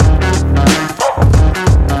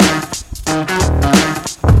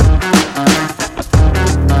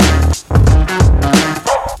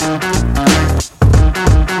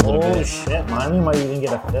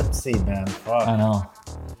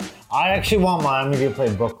I actually want Miami to play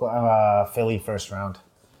Philly first round.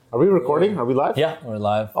 Are we recording? Are we live? Yeah, we're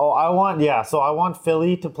live. Oh, I want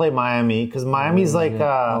Philly to play Miami because Miami's like.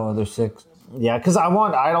 They're 6. Yeah, because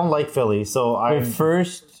I don't like Philly, so I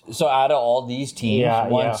first. So out of all these teams,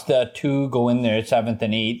 once the 2 go in there, 7th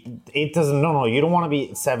and 8th. 8 doesn't. No. You don't want to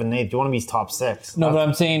be 7, 8. You want to be top 6. No, but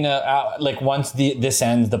I'm saying like once this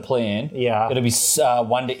ends the play-in, it'll be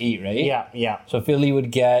 1 to 8, right? Yeah. So Philly would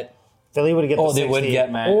get. The they 6th would seed.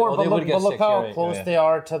 get man. But look how close they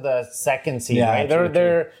are to the 2nd seed. Yeah, right?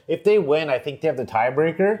 true. If they win, I think they have the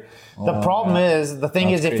tiebreaker. The problem is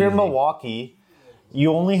if you're Milwaukee,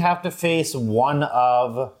 you only have to face one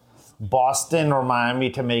of Boston or Miami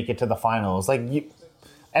to make it to the finals. And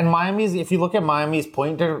Miami's, if you look at Miami's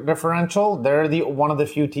point differential, they're one of the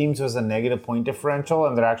few teams who has a negative point differential,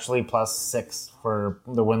 and they're actually +6 for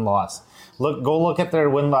the win-loss. Go look at their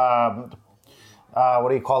win. What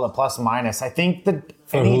do you call it? Plus minus. I think that.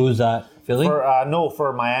 Who's that? Philly?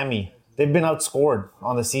 For Miami. They've been outscored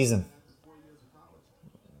on the season.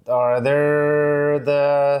 They're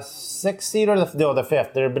the 6th seed or the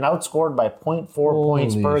 5th. They've been outscored by 0.4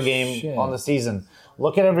 points per game on the season.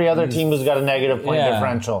 Look at every other team who's got a negative point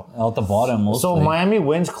differential. Out the bottom, mostly. So Miami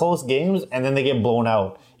wins close games, and then they get blown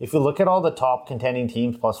out. If you look at all the top contending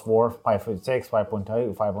teams, +4, 5.6,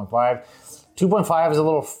 5.2, 5.5. 2.5 is a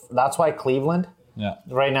little... That's why Cleveland... Yeah.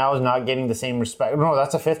 Right now is not getting the same respect. No,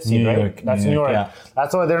 that's a 5th seed, right? That's New York. Yeah.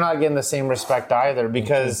 That's why they're not getting the same respect either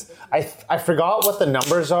because I forgot what the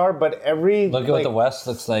numbers are, but look at what the West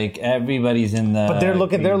looks like. Everybody's in the. But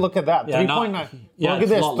look at that 3.9. Yeah, look at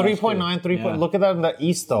this 3.9. 3. Look at that in the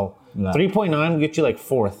East though. 3.9 get you like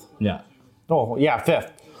 4th. Yeah. Oh yeah,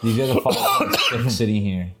 5th. These guys are 5th sitting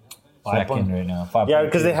here. 2nd right now. 5. Yeah,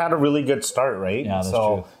 because they had a really good start, right? Yeah, that's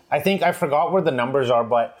true. I think I forgot where the numbers are,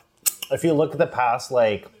 but. If you look at the past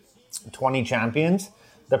 20 champions,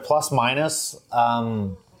 the plus minus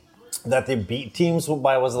that they beat teams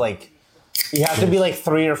by was you have to be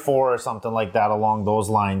 3 or 4 or something like that along those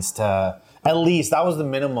lines to at least that was the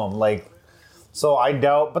minimum. So I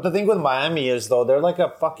doubt. But the thing with Miami is though they're like a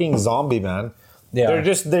fucking zombie, man. Yeah. They're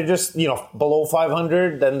just below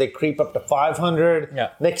 500, then they creep up to 500. Yeah.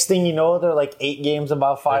 Next thing you know, they're 8 games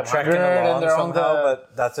above 500, and they're on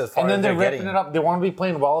but that's as far and then as they're ripping it up. They want to be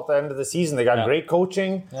playing well at the end of the season. They got great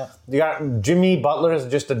coaching. Yeah. They got Jimmy Butler is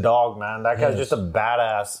just a dog, man. That guy's just a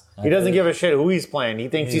badass. He doesn't give a shit who he's playing. He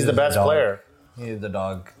thinks he's the best player. He's the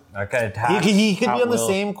dog. That guy attacks. He could be on the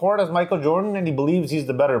same court as Michael Jordan, and he believes he's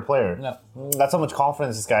the better player. Yeah. That's how much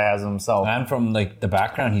confidence this guy has in himself. And from the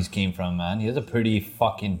background he's came from, man, he has a pretty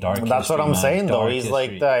fucking dark. That's history, what I'm saying, though. He's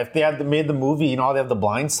history. if they had made the movie, how they have the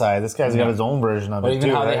Blind Side. This guy's got his own version of but it even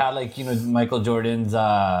too. how right? they had Michael Jordan's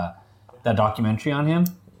that documentary on him.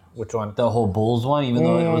 Which one? The whole Bulls one, even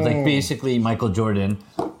though it was basically Michael Jordan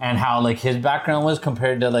and how his background was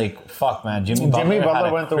compared to Jimmy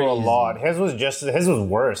Butler went through a lot. His was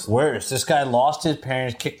worse. Worse. This guy lost his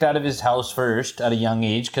parents, kicked out of his house first at a young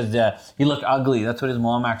age because he looked ugly. That's what his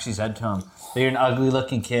mom actually said to him. You're an ugly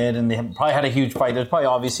looking kid, and they probably had a huge fight. There's probably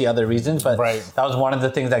obviously other reasons, but that was one of the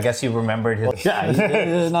things I guess he remembered. But he's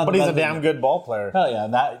a damn good ball player. Hell yeah,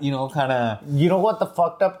 that kind of. You know what the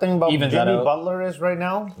fucked up thing about Jimmy Butler is right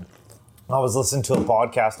now? I was listening to a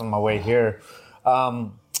podcast on my way here.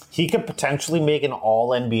 He could potentially make an all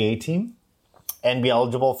NBA team and be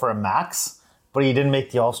eligible for a max, but he didn't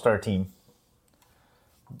make the All-Star team.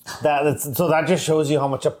 So that just shows you how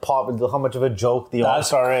much of a joke the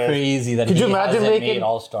All-Star is. Crazy that Could you imagine making made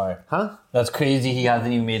All-Star. Huh? That's crazy. He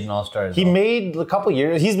hasn't even made an All-Star. He made a couple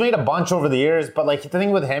years. He's made a bunch over the years, but the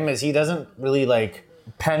thing with him is he doesn't really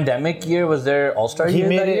Pandemic year, was there All-Star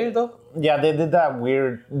year though? Yeah, they did that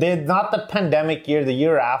weird. Not the pandemic year. The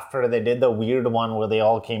year after, they did the weird one where they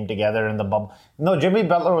all came together in the bubble. No, Jimmy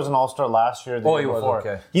Butler was an All-Star last year. He was,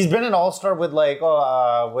 okay. He's been an All-Star with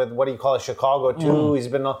with what do you call it, Chicago too. He's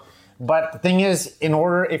been. But the thing is,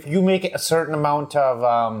 if you make a certain amount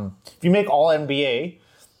of, if you make All NBA,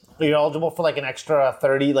 you're eligible for an extra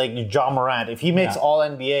 30. Like John Morant, if he makes All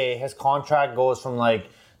NBA, his contract goes from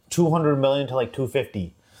 $200 million to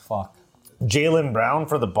 $250. Fuck. Jaylen Brown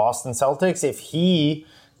for the Boston Celtics, if he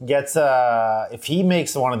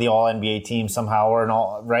makes one of the All NBA teams somehow or an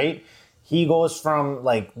all right, he goes from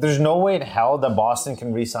there's no way in hell that Boston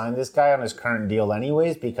can re-sign this guy on his current deal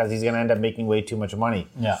anyways because he's going to end up making way too much money.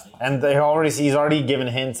 Yeah, and he's already given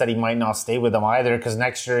hints that he might not stay with them either because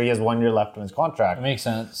next year he has 1 year left in his contract. That makes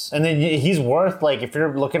sense. And then he's worth if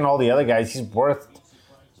you're looking at all the other guys, he's worth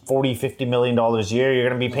 $40-50 million a year. You're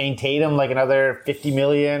going to be paying Tatum like another $50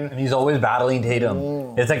 million. And he's always battling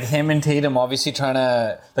Tatum. It's like him and Tatum obviously trying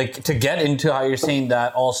to get into how you're saying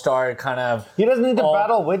that all-star kind of... He doesn't need to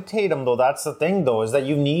battle with Tatum, though. That's the thing, though, is that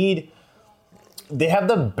you need... They have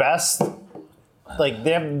the best... Like,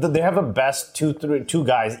 they have the best two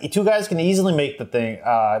guys. Two guys can easily make the thing.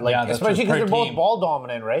 Especially because they're both ball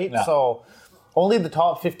dominant, right? Yeah. So only the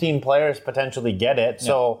top 15 players potentially get it. Yeah.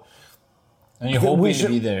 So... And you're hoping to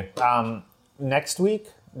be there. Next week,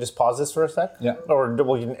 just pause this for a sec. Yeah. Or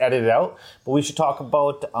we can edit it out. But we should talk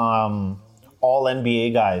about all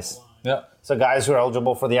NBA guys. Yeah. So guys who are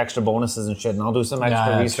eligible for the extra bonuses and shit. And I'll do some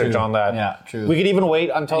extra research on that. Yeah, true. We could even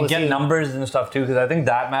wait until get numbers and stuff too, because I think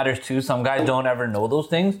that matters too. Some guys don't ever know those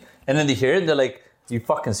things. And then they hear it, they're like, you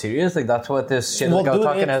fucking serious? Like, that's what this shit... Well, I was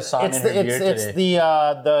talking to Hassan in here today.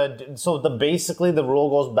 Basically the rule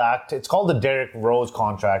goes back to... It's called the Derrick Rose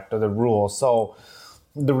contract, or the rule. So...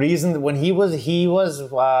 The reason when he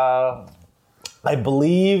was I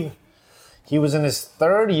believe he was in his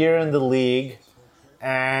third year in the league,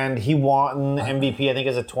 and he won MVP, I think,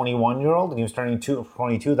 as a 21-year-old, and he was turning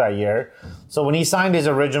 22 that year. So when he signed his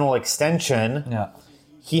original extension,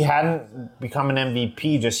 he hadn't become an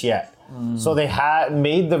MVP just yet. So they had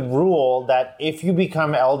made the rule that if you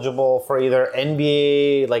become eligible for either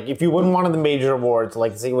NBA, like if you win one of the major awards,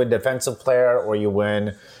 like say you win Defensive Player or you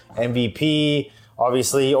win MVP,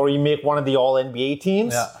 obviously, or you make one of the All-NBA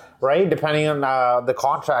teams, right? Depending on the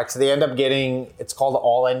contracts, they end up getting, it's called the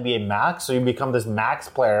All-NBA Max, so you become this max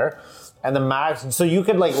player. And the max, so you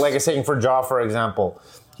could, like I was saying for Ja, for example,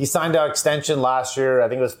 he signed an extension last year, I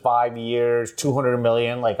think it was 5 years, $200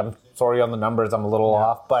 million. Like, I'm sorry on the numbers, I'm a little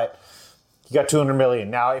off, but he got $200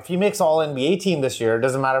 million. Now, if he makes All-NBA team this year, it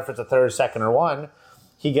doesn't matter if it's a third, second, or one,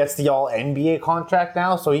 he gets the All-NBA contract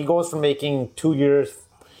now, so he goes from making 2 years...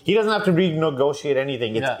 He doesn't have to renegotiate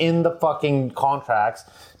anything. It's in the fucking contracts,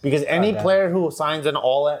 because any player who signs an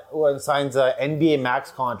NBA Max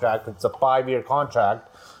contract, it's a 5-year contract,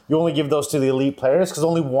 you only give those to the elite players, because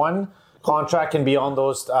only one contract can be on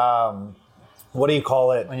those. What do you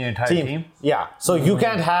call it? On your entire team? Yeah. So you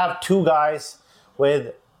can't have two guys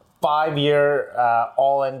with 5-year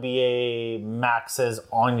All NBA Maxes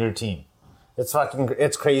on your team.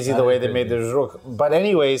 It's crazy the way they made this rule. But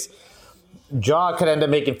anyways. Ja could end up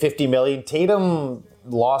making $50 million. Tatum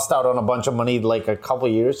lost out on a bunch of money like a couple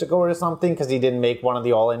years ago or something because he didn't make one of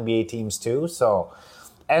the All-NBA teams too. So,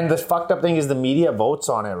 and the fucked up thing is the media votes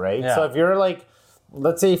on it, right? Yeah. So if you're like,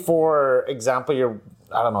 let's say for example,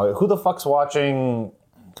 I don't know, who the fuck's watching?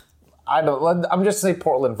 I'm just say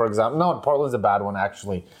Portland for example. No, Portland's a bad one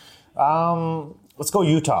actually. Let's go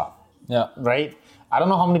Utah. Yeah. Right? I don't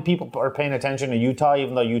know how many people are paying attention to Utah,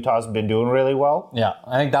 even though Utah's been doing really well. Yeah,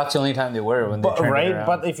 I think that's the only time they were when they turned it around.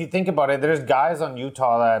 But if you think about it, there's guys on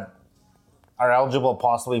Utah that are eligible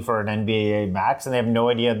possibly for an NBA Max, and they have no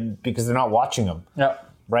idea because they're not watching them. Yeah.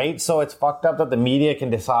 Right? So it's fucked up that the media can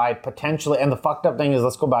decide potentially, and the fucked up thing is,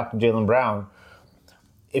 let's go back to Jaylen Brown.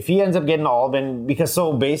 If he ends up getting because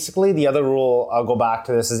so basically the other rule, I'll go back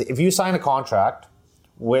to this, is if you sign a contract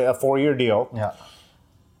with a 4-year deal,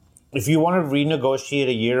 if you want to renegotiate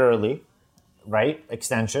a year early, right,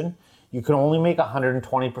 extension, you can only make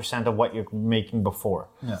 120% of what you're making before.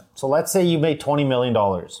 Yeah. So let's say you made $20 million.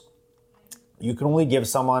 You can only give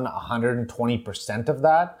someone 120% of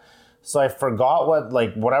that. So I forgot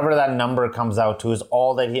whatever that number comes out to is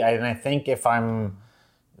all that and I think if I'm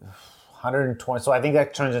 120, so I think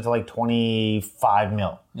that turns into like 25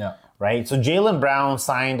 mil. Yeah. Right? So Jaylen Brown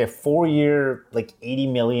signed a 4-year, like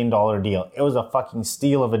 $80 million deal. It was a fucking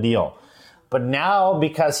steal of a deal. But now,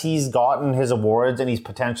 because he's gotten his awards and he's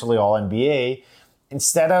potentially all NBA,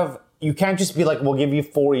 instead of, you can't just be like, we'll give you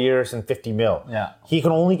 4 years and 50 mil. Yeah. He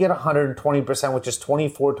can only get 120%, which is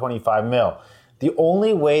 25 mil. The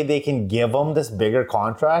only way they can give him this bigger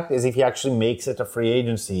contract is if he actually makes it to free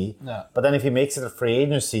agency. Yeah. But then if he makes it to free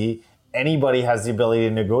agency, anybody has the ability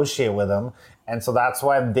to negotiate with him. And so that's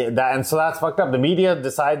why that's fucked up. The media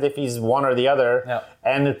decides if he's one or the other,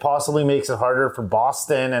 and it possibly makes it harder for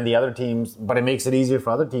Boston and the other teams, but it makes it easier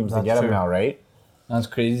for other teams to get him now, right? That's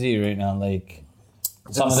crazy right now. Like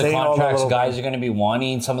some of the contracts guys are going to be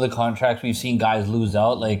wanting. Some of the contracts we've seen guys lose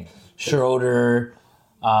out, like Schroeder,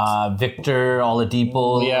 Victor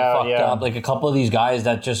Oladipo fucked up. Like a couple of these guys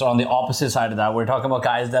that just are on the opposite side of that. We're talking about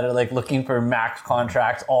guys that are like looking for max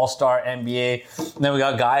contracts, all-star NBA. And then we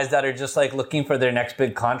got guys that are just like looking for their next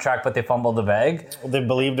big contract, but they fumbled the bag. They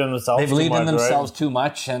believed in themselves. They believed in themselves too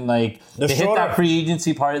much, and like they hit that free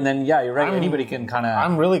agency part, and then you're right. Anybody can kind of.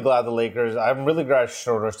 I'm really glad the Lakers. I'm really glad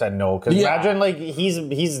Schroeder said no, because imagine like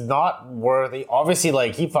he's not worthy. Obviously,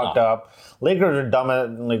 like he fucked up. Lakers are dumb at,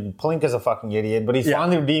 like, Pelinka's a fucking idiot, but he's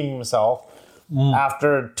finally redeemed himself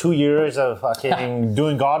after 2 years of fucking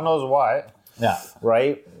doing God knows what. Yeah.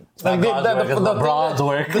 Right? Like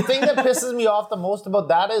the thing that pisses me off the most about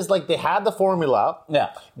that is, like, they had the formula. Yeah.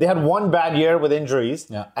 They had one bad year with injuries.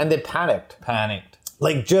 Yeah. And they panicked.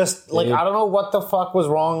 Like, just, like, I don't know what the fuck was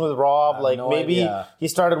wrong with Rob. Like, maybe he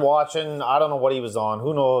started watching, I don't know what he was on.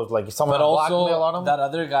 Who knows? Like, someone had blackmail on him. That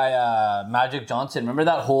other guy, Magic Johnson, remember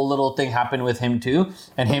that whole little thing happened with him too?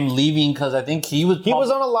 And him leaving because I think he was... He was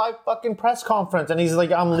on a live fucking press conference and he's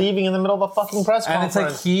like, I'm leaving in the middle of a fucking press conference. And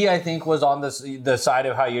it's like I think, was on the side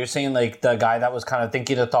of how you're saying, like, the guy that was kind of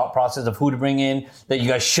thinking the thought process of who to bring in, that you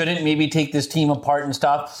guys shouldn't maybe take this team apart and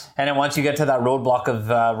stuff. And then once you get to that roadblock of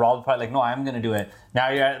Rob, probably like, no, I'm going to do it. Now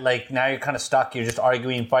you're kind of stuck. You're just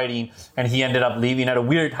arguing, fighting, and he ended up leaving at a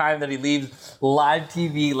weird time that he leaves. Live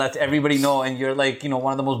TV lets everybody know, and you're like,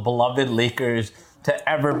 one of the most beloved Lakers to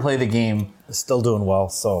ever play the game. Still doing well,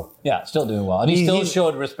 so yeah, still doing well, and he still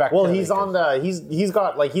showed respect. Well, he's on the he's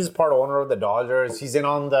got like he's part owner of the Dodgers. He's in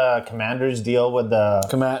on the Commanders deal with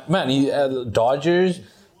the Dodgers.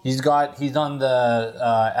 He's on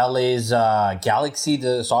the LA's Galaxy,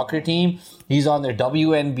 the soccer team. He's on their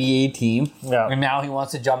WNBA team. Yeah. And now he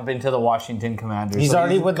wants to jump into the Washington Commanders. He's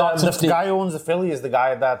already with the guy who owns the Philly is the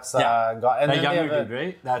guy that's got... And that younger dude,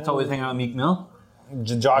 right? That's always hanging out with Meek Mill?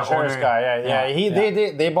 Josh Harris guy,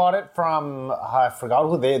 yeah. They bought it from... I forgot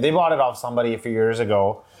who. They bought it off somebody a few years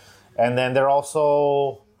ago. And then they're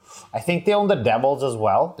also... I think they own the Devils as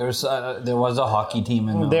well. There was a hockey team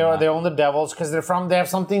in there. They own the Devils because they have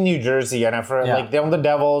something in New Jersey, and like they own the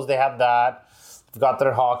Devils. They have that. They've got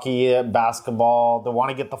their hockey, basketball. They want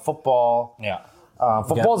to get the football. Yeah,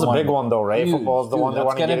 football's a big one though, right? Huge, football's the one they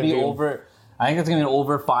want to get into. Over. I think it's going to be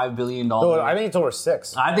over $5 billion. No, I think it's over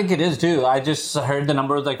 6. I think it is too. I just heard the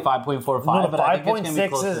number was like 5.45. No,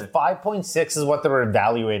 5.6 is what they're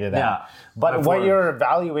evaluated at. Yeah. But what your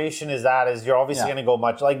evaluation is at is you're obviously going to go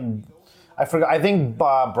much like I forgot. I think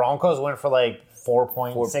Broncos went for like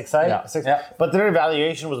 4.6. Yeah. But their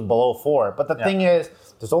evaluation was below 4. But the thing is,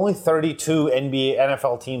 there's only 32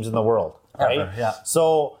 NFL teams in the world, right? Yeah.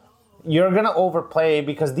 So you're going to overplay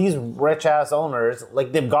because these rich-ass owners,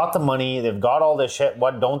 like, they've got the money, they've got all this shit.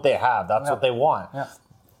 What don't they have? That's what they want. Yeah.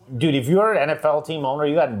 Dude, if you're an NFL team owner,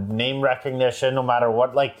 you got name recognition no matter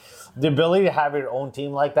what. Like, the ability to have your own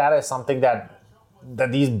team like that is something that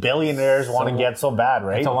these billionaires want to get so bad,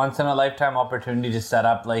 right? It's a once-in-a-lifetime opportunity to set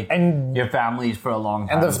up, like, your families for a long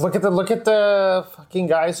time. And look at the fucking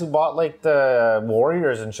guys who bought, like, the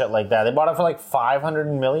Warriors and shit like that. They bought it for, like,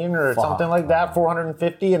 $500 million or something like that,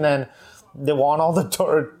 450, and then they won all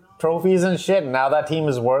the trophies and shit, and now that team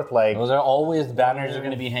is worth, like... Those are always banners are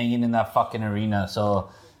going to be hanging in that fucking arena,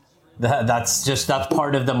 so that's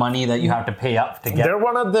part of the money that you have to pay up to get. They're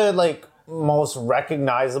one of the, like, most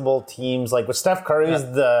recognizable teams. Like, with Steph Curry is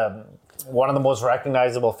one of the most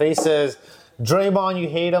recognizable faces. Draymond, you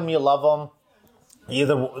hate him, you love him.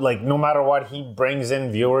 Either, like, no matter what, he brings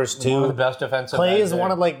in viewers too. One of the best defensive plays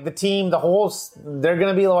one of, like, the team, they're going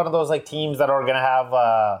to be one of those, like, teams that are going to have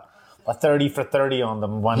a 30 for 30 on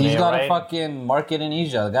them one day, He's got a fucking market in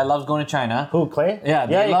Asia. The guy loves going to China. Who, Clay? Yeah,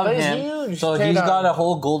 they love him. Huge. So he's got a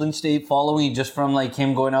whole Golden State following just from, like,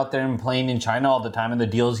 him going out there and playing in China all the time and the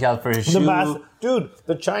deals he has for his shoe. Dude,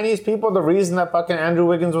 the Chinese people, the reason that fucking Andrew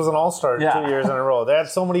Wiggins was an all-star 2 years in a row. They had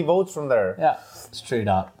so many votes from there. Yeah, straight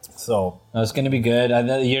up. So it's going to be good.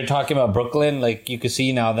 You're talking about Brooklyn. Like, you could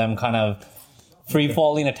see now them kind of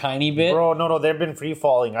free-falling a tiny bit. Bro, no, they've been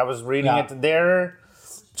free-falling. I was reading it. They're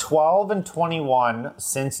 12-21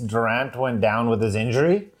 since Durant went down with his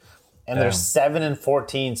injury, and they're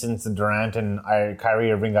 7-14 since Durant and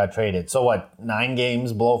Kyrie Irving got traded. So what? 9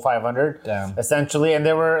 games below 500, essentially, and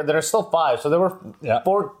they're still 5. So they were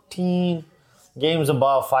 14 games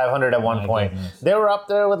above 500 at one point. Goodness. They were up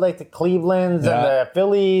there with, like, the Clevelands and the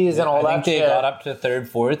Phillies and all that. I think they got up to 3rd,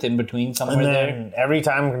 4th in between somewhere and then there. Every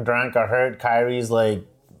time Durant got hurt, Kyrie's like,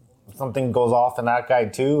 something goes off in that guy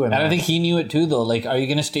too. And I think he knew it too, though. Like, are you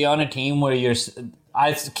going to stay on a team where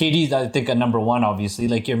KD's, I think, a number 1, obviously.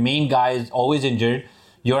 Like, your main guy is always injured.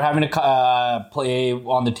 You're having to play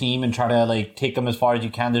on the team and try to, like, take him as far as you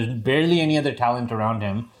can. There's barely any other talent around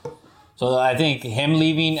him. So I think him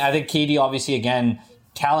leaving, I think KD, obviously, again,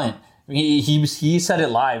 talent. He said it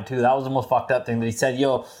live too. That was the most fucked up thing that he said.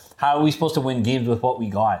 Yo, how are we supposed to win games with what we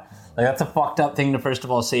got? Like that's a fucked up thing to first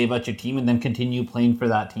of all say about your team and then continue playing for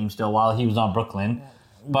that team still while he was on Brooklyn.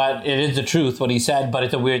 But it is the truth what he said. But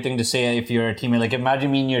it's a weird thing to say if you're a teammate. Like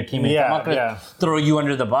imagine me and your teammate. I'm not gonna throw you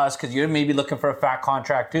under the bus because you're maybe looking for a fat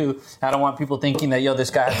contract too. I don't want people thinking that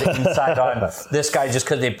this guy has the inside on this guy just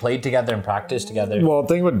because they played together and practiced together. Well, the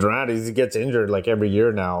thing with Durant is he gets injured like every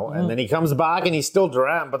year now, and then he comes back and he's still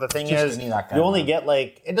Durant. But the thing is, you only get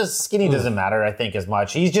like skinny doesn't matter. I think as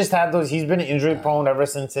much. He's just had those. He's been injury prone ever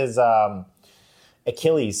since his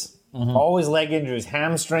Achilles. Always leg injuries,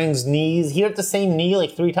 hamstrings, knees. He hurt the same knee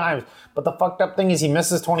like 3 times. But the fucked up thing is he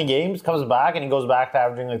misses 20 games, comes back, and he goes back to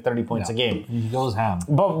averaging like 30 points a game. He goes ham.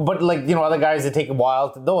 But like, other guys that take a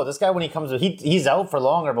while to know. This guy, when he comes, he's out for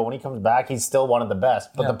longer, but when he comes back, he's still one of the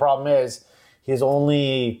best. But the problem is he's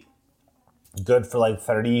only good for like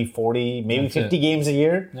 30, 40, maybe 50 games a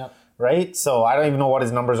year. Yep. Right? So I don't even know what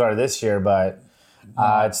his numbers are this year, but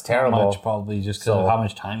it's terrible. Not much, probably, just because of how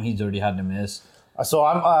much time he's already had to miss. So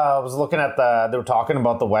I was looking at they were talking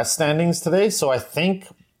about the West standings today. So I think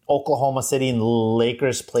Oklahoma City and the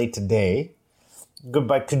Lakers play today.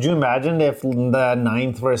 But could you imagine if the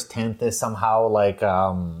 9th versus 10th is somehow like,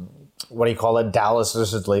 Dallas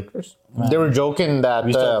versus Lakers? Right. They were joking that...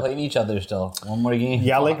 We still playing each other still. One more game.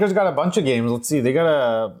 Yeah, Lakers got a bunch of games. Let's see.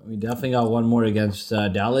 We definitely got one more against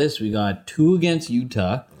Dallas. We got 2 against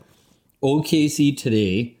Utah. OKC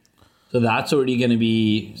today. So that's already going to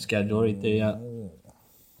be scheduled right there, yeah.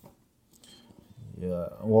 Yeah,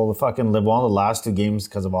 well, the fucking one of the last 2 games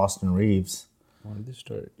because of Austin Reeves. Why did they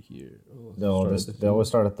start here? They always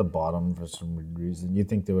start at the bottom for some weird reason. You'd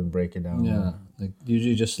think they would break it down. Yeah, like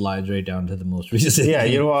usually just slides right down to the most recent. Yeah,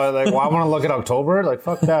 you know what? Like, I want to look at October. Like,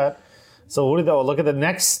 fuck that. So look at the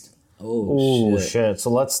next. Oh shit!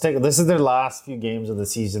 So let's take. This is their last few games of the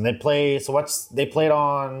season. They played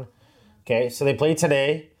on. Okay, so they play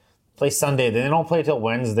today, play Sunday. Then they don't play till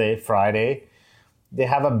Wednesday, Friday. They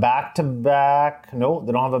have a back-to-back. No,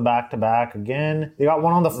 they don't have a back-to-back again. They got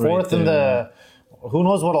one on the 4th and the... Who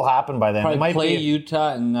knows what'll happen by then? Probably they might play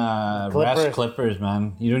Utah and rest Clippers,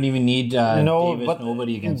 man. You don't even need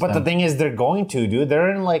nobody against them. But the thing is, they're going to, dude.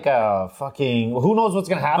 They're in like a fucking... Who knows what's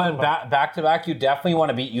going to happen? But back-to-back, you definitely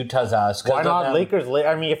want to beat Utah's ass. Why not Lakers?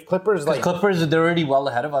 I mean, if Clippers... Clippers, they're already well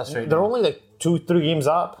ahead of us right now. They're only like 2-3 games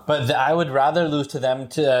up. But I would rather lose to them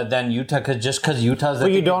than Utah because Utah's...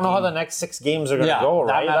 But you don't know how the next 6 games are going to go,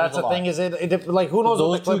 right? That's the thing. Is it like who knows?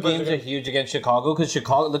 Those 2 games are huge against Chicago because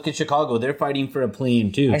look at Chicago. They're fighting for a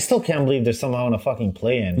play-in too. I still can't believe they're somehow in a fucking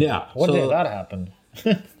play-in. Yeah. When did that happen?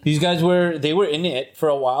 These guys were in it for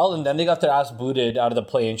a while, and then they got their ass booted out of the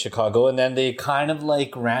play in Chicago, and then they kind of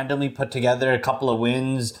like randomly put together a couple of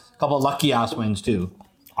wins, a couple of lucky ass wins too.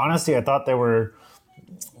 Honestly, I thought they were.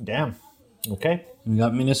 Damn. Okay. We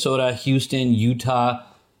got Minnesota, Houston, Utah,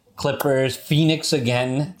 Clippers, Phoenix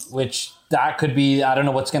again, which that could be, I don't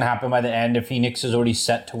know what's going to happen by the end if Phoenix is already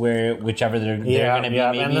set to whichever they're going to be.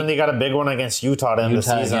 Maybe. And then they got a big one against Utah to end the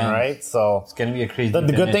season, again. Right? So it's going to be a crazy The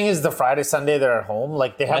good thing is the Friday, Sunday, they're at home.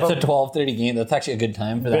 Like they have a 12:30 game. That's actually a good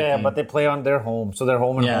time for that game. But they play on their home. So they're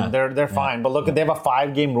home and home. They're fine. But look, they have a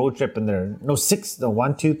 5-game road trip in there. No, 6. No,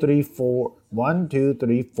 1, 2, 3, 4. 1, 2,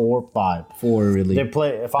 3, 4, 5. 4, really. They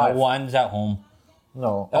play 5. One's at home.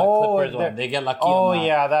 No. Clippers one. They get lucky on that.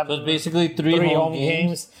 Yeah. So it's basically 3 home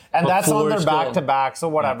games. And that's on their back-to-back, so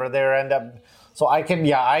whatever. They end up... So I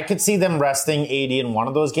could see them resting 80 in one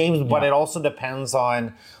of those games, but it also depends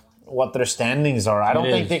on what their standings are. I don't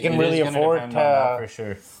think they can really afford to... For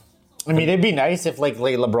sure. I mean, it'd be nice if like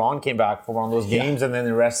LeBron came back for one of those games and then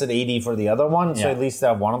they rested 80 for the other one, so at least they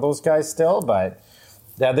have one of those guys still, but...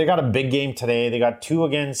 Yeah, they got a big game today. They got 2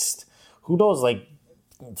 against... Who knows, like...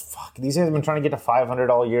 Fuck, these guys have been trying to get to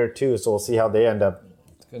 500 all year too, so we'll see how they end up.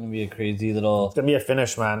 It's going to be a crazy little... It's going to be a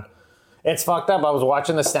finish, man. It's fucked up. I was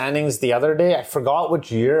watching the standings the other day. I forgot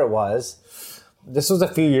which year it was. This was a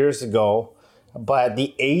few years ago, but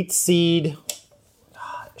the 8th seed...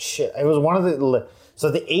 Shit, it was one of the...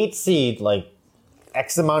 So the 8th seed, like,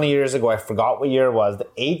 X amount of years ago, I forgot what year it was. The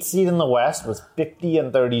 8th seed in the West was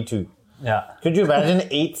 50-32. Yeah. Could you imagine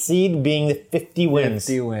 8th seed being the 50 wins?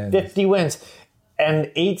 50 wins. 50 wins.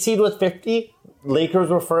 And 8th seed with 50,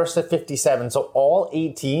 Lakers were first at 57. So all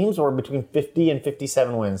 8 teams were between 50 and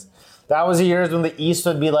 57 wins. That was the years when the East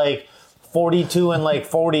would be like 42 and like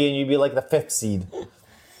 40, and you'd be like the 5th seed.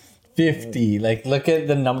 50. Like, look at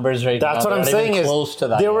the numbers right now. That's what I'm saying is close to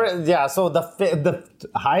that. They were, so the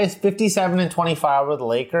highest 57 and 25 were the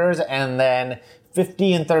Lakers, and then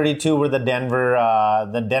 50 and 32 were the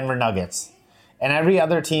Denver Nuggets. And every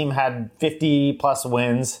other team had 50 plus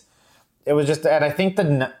wins. it was just, and I think the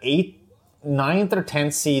 9th or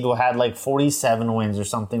 10th seed had like 47 wins or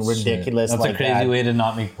something ridiculous. That's like a crazy way to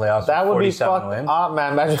not make playoffs. That would be fucked wins. up,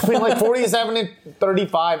 man. Imagine being like 47 and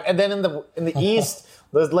 35, and then in the East,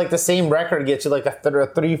 there's like the same record gets you like a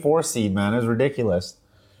 3-4 seed, man. It's ridiculous.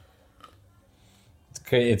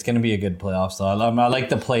 It's going to be a good playoffs, though. I like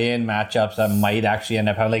the play-in matchups that might actually end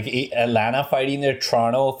up having, like Atlanta fighting there,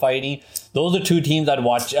 Toronto fighting. Those are two teams I'd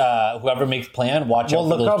watch. Whoever makes play-in, watch out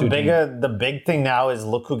for those two teams. The big thing now is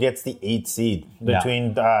look who gets the 8th seed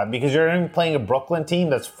between because you're playing a Brooklyn team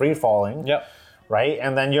that's free falling. Yep. Right,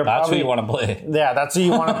 and then that's who you want to play. Yeah, that's who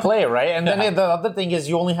you want to play, right? And then the other thing is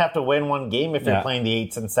you only have to win one game if you're playing the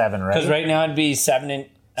 8s and 7, right? Because right now it'd be 7 and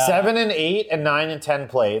 8 and 9 and 10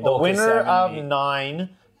 play. The winner of 9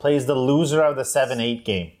 plays the loser of the 7-8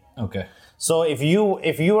 game. Okay. So if you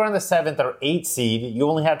are in the 7th or 8th seed, you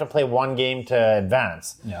only have to play one game to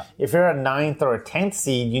advance. Yeah. If you're a 9th or a 10th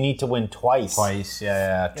seed, you need to win twice.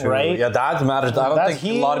 True. Right? Yeah, that matters. I don't think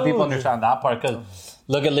a lot of people understand that part because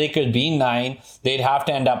look at Lakers being 9, they'd have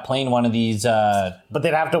to end up playing one of these. But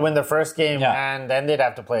they'd have to win their first game and then they'd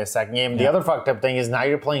have to play a second game. The other fucked up thing is now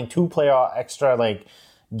you're playing 2 playoff extra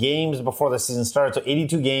games before the season starts. So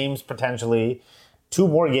 82 games potentially, 2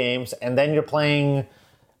 more games, and then you're playing.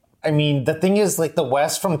 I mean, the thing is, the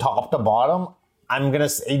West from top to bottom, I'm going to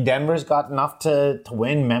say Denver's got enough to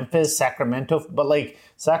win. Memphis, Sacramento, but,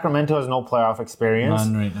 Sacramento has no playoff experience.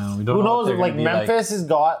 None right now. We don't Who know knows? Memphis has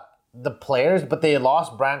got the players, but they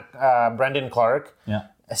lost Brendan Clark. Yeah.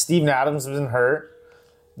 Steven Adams has been hurt.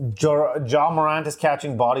 Ja Morant is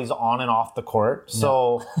catching bodies on and off the court.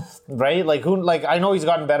 So, right? I know he's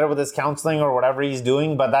gotten better with his counseling or whatever he's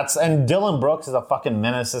doing, but and Dylan Brooks is a fucking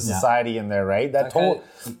menace to society in there, right?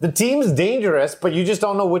 The team's dangerous, but you just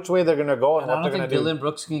don't know which way they're going to go and what they're going to do. I don't think Dylan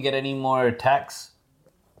Brooks can get any more texts.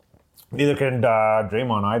 Neither can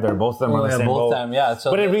Draymond either. Both of them are on the same boat. Both of them, yeah. So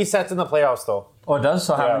but it resets in the playoffs, though. Oh, it does?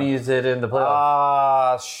 So how many is it in the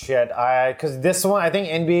playoffs? Shit. Because this one, I think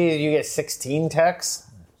NBA, you get 16 texts.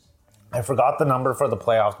 I forgot the number for the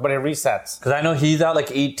playoffs, but it resets. Because I know he's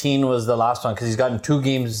at 18 was the last one because he's gotten 2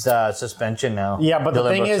 games suspension now. Yeah, but the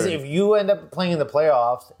thing is, if you end up playing in the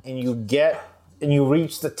playoffs and you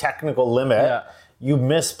reach the technical limit, you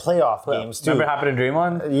miss playoff games too. Remember happened to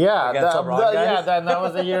Draymond? Yeah, that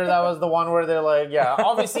was the year. That was the one where they're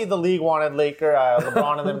obviously the league wanted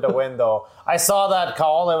LeBron and them to win though. I saw that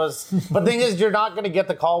call. But the thing is, you're not going to get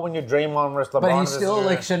the call when you're Draymond versus LeBron. But he still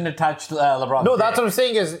shouldn't have touched LeBron. No, that's what I'm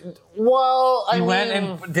saying is, he went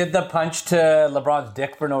and did the punch to LeBron's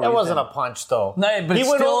dick for no reason. It wasn't a punch though. No, but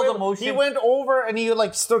the motion. He went over and he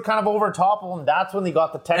stood kind of over top of him. That's when he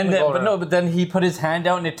got the technical. But then he put his hand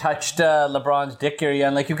out and it touched LeBron's dick area,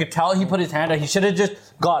 and you could tell he put his hand out. He should have just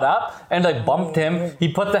got up and bumped him.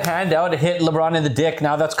 He put the hand out, it hit LeBron in the dick.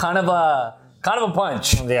 Now that's kind of a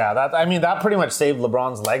punch. Yeah, that pretty much saved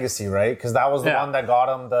LeBron's legacy, right? Because that was the one that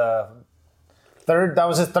got him the third. That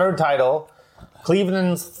was his 3rd title.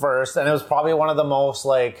 Cleveland's first, and it was probably one of the most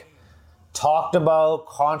talked about,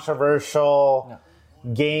 controversial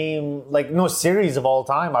game, series of all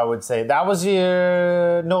time. I would say that was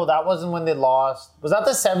that wasn't when they lost. Was that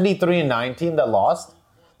the 73-9 team that lost?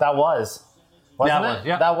 That was, wasn't it?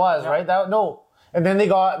 Yeah. That was right. And then they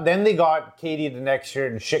got KD the next year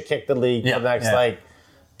and shit kicked the league for the next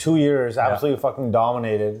 2 years. Absolutely fucking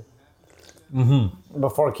dominated. Mm-hmm.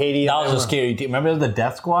 Before KD. That was a scary team. Remember the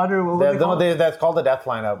Death Squad or what were they called? That's called the Death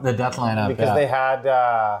Lineup. The Death Lineup. Because they had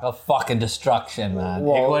a fucking destruction, man.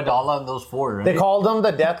 Iguodala and those 4, right? They called them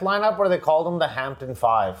the Death Lineup or they called them the Hampton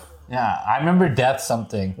 5. Yeah, I remember Death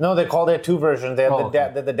something. No, they called it 2 versions. They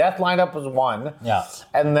had the Death Lineup was 1. Yeah.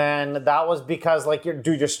 And then that was because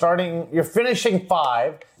you're finishing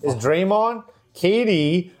 5 is Draymond,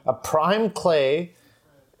 KD, a prime Clay.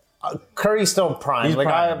 Curry's still prime. He's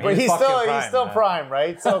prime. He's still prime,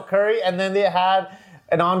 right? So Curry, and then they had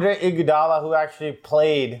an Andre Iguodala who actually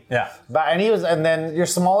played. Yeah. And then your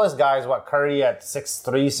smallest guy is Curry at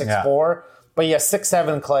 6'3", 6'4", but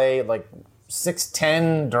 6'7" Clay,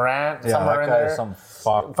 6'10" Durant, somewhere in there.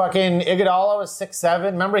 Fucking Iguodala was 6'7".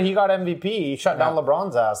 Remember, he got MVP. He shut down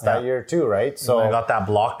LeBron's ass that year too, right? So he got that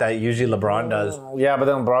block that usually LeBron does. Yeah, but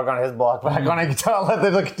then LeBron got his block back on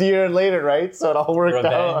Iguodala a year later, right? So it all worked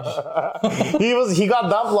out. He got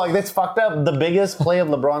that block. That's fucked up. The biggest play of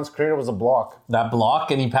LeBron's career was a block. That block,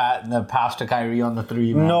 and he passed to Kyrie on the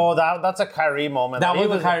 3. Man. No, that's a Kyrie moment. That was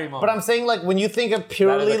a Kyrie moment. But I'm saying when you think of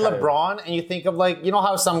purely LeBron, and you think of you know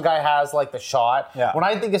how some guy has the shot. Yeah. When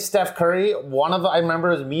I think of Steph Curry, I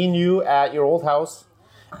remember it was me and you at your old house,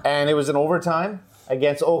 and it was in overtime.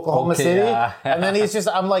 against Oklahoma City. Yeah. And then he's just,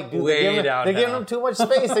 I'm like, dude, they're giving him too much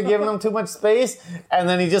space. They're giving him too much space. And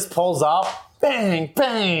then he just pulls up, bang,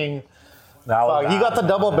 bang. He got the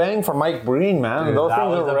double bang for Mike Breen, man. Dude, those that things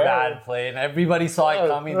was are a rare. bad play, and everybody saw it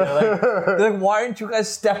coming. They're like, why aren't you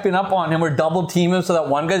guys stepping up on him or double team him so that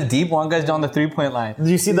one guy's deep, one guy's down the 3-point line? Did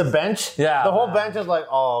you see the bench? Yeah. The whole bench is like,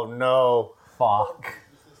 oh, no. Fuck.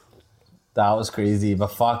 That was crazy. But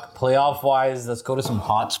fuck, playoff-wise, let's go to some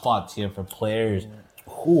hot spots here for players.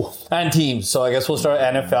 Ooh. And teams. So I guess we'll start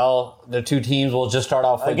NFL. The two teams. We'll just start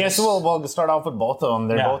off with... I guess we'll start off with both of them.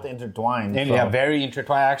 They're both intertwined. And yeah, very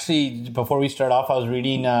intertwined. Actually, before we start off, I was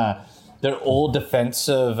reading their old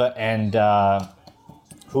defensive and...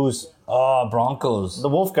 Who's... Broncos. The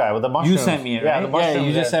wolf guy with the mushrooms. You sent me it, right? Yeah, the mushrooms. Yeah,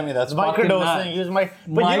 you just sent me that. That's microdosing. Use my.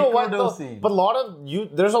 But you know what? Though? But a lot of you.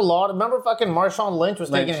 There's a lot. Remember, fucking Marshawn Lynch was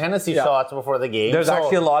taking Hennessy shots before the game. There's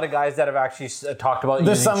actually a lot of guys that have actually talked about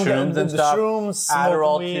using shrooms and stuff. Shrooms,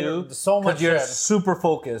 Adderall weed, too. So much. Because you're super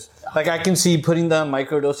focused. Like I can see putting the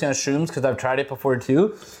microdosing on shrooms because I've tried it before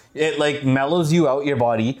too. It like mellows you out your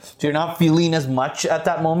body, so you're not feeling as much at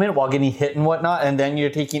that moment while getting hit and whatnot. And then you're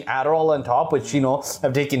taking Adderall on top, which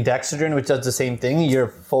I've taken Dexedrine, which does the same thing. You're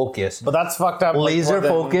focused, but that's fucked up. Laser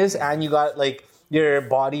focus, and you got like your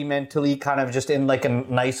body mentally kind of just in like a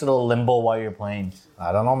nice little limbo while you're playing.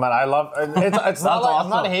 I don't know, man. I love it. It's not like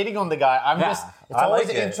awesome. I'm not hating on the guy. It's always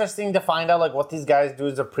interesting to find out like what these guys do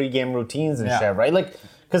as their pregame routines and shit, right? Like,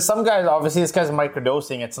 because some guys, obviously, this guy's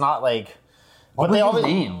microdosing. It's not like. What was his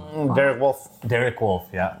name? Derek Wolf. Derek Wolf,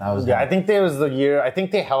 yeah. That was him. I think there was the year. I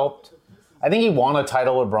think they helped. I think he won a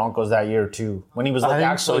title with Broncos that year too. When he was like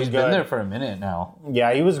actually he's good. Been there for a minute now.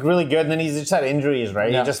 Yeah, he was really good. And then he's just had injuries,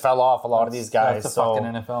 right? Yeah. He just fell off a lot of these guys. That's the fucking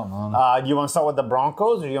NFL, man. You want to start with the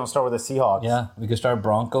Broncos or you want to start with the Seahawks? Yeah, we could start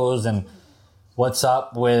Broncos and what's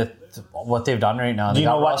up with what they've done right now. Do you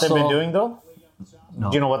know what they've been doing though?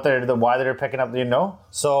 No. Do you know what why they're picking up? Do you know?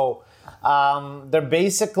 So they're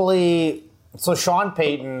basically. So Sean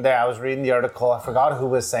Payton, I was reading the article, I forgot who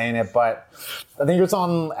was saying it, but I think it was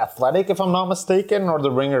on Athletic, if I'm not mistaken, or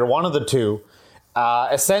The Ringer, one of the two.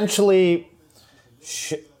 Essentially,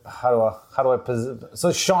 how do I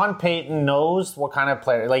so Sean Payton knows what kind of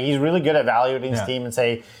player, like he's really good at evaluating his team and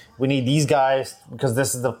say, we need these guys because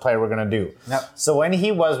this is the player we're going to do. Yep. So when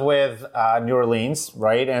he was with New Orleans,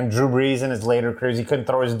 right, and Drew Brees in his later careers, he couldn't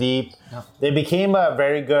throw as deep. Yep. They became a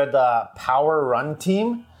very good power run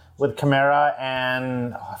team. With Kamara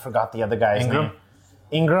and I forgot the other guy's name.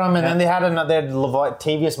 Ingram, and then they had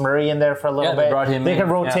Latavius Murray in there for a little bit. They could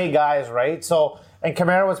rotate guys, right? So and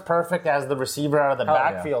Kamara was perfect as the receiver out of the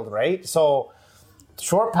backfield, right? So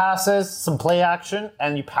short passes, some play action,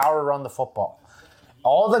 and you power run the football.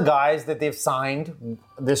 All the guys that they've signed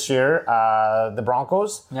this year, the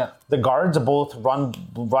Broncos, the guards are both run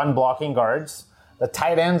blocking guards. The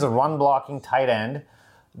tight end's a run blocking tight end.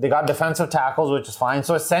 They got defensive tackles, which is fine.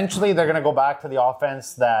 So essentially, they're going to go back to the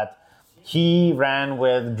offense that he ran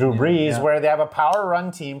with Drew Brees, where they have a power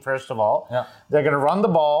run team, first of all. Yeah. They're going to run the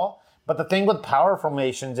ball. But the thing with power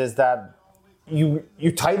formations is that you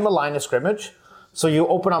tighten the line of scrimmage, so you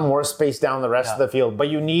open up more space down the rest of the field. But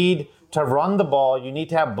you need to run the ball. You need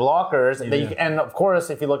to have blockers. And of course,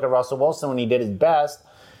 if you look at Russell Wilson when he did his best,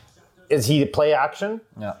 is he play action?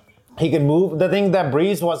 Yeah. He can move. The thing that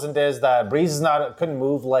Breeze wasn't is that Breeze couldn't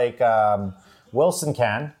move like Wilson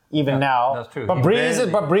can even now. That's true. But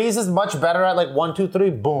Breeze is much better at like 1, 2, 3,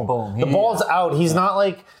 boom. The ball's out. He's not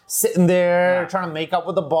like sitting there trying to make up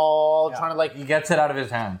with the ball, trying to like. He gets it out of his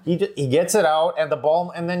hand. He gets it out and the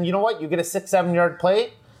ball, and then you know what? You get a 6-7 yard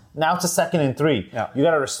play. Now it's a 2nd and 3. Yeah. You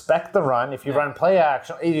got to respect the run. If you run play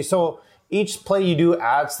action, so each play you do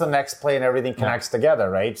adds to the next play and everything connects together,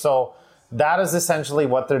 right? So. That is essentially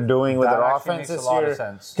what they're doing with their offense this year.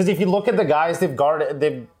 Because if you look at the guys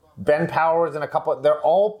they've Ben Powers and a couple, they're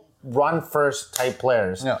all run first type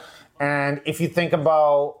players. Yeah. And if you think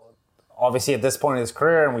about, obviously at this point in his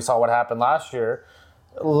career, and we saw what happened last year,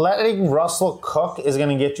 letting Russell cook is going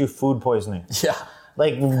to get you food poisoning. Yeah.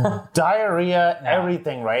 Like diarrhea,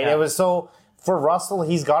 everything, right? It was so, for Russell,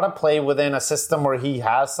 he's got to play within a system where he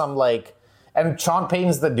has some like, and Sean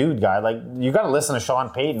Payton's the dude guy. Like, you got to listen to Sean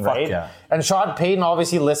Payton, right? Yeah. And Sean Payton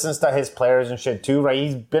obviously listens to his players and shit too, right?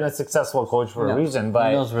 He's been a successful coach for a reason. But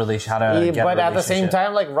he knows really how to get but at the same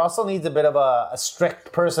time, like, Russell needs a bit of a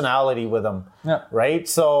strict personality with him, right?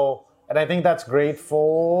 So, and I think that's great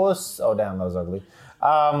for... Oh, damn, that was ugly.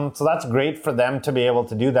 So that's great for them to be able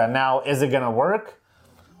to do that. Now, is it going to work?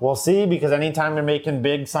 We'll see, because anytime you're making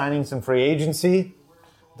big signings in free agency...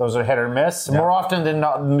 Those are hit or miss. Yeah. More often than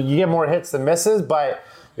not, you get more hits than misses, but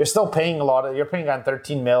you're still paying a lot. You're paying on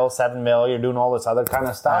 13 mil, 7 mil. You're doing all this other kind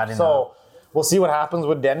of stuff. So we'll see what happens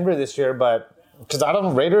with Denver this year. But because I don't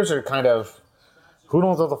know, Raiders are kind of who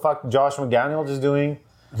knows what the fuck Josh McDaniels is doing.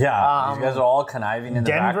 Yeah, these guys are all conniving in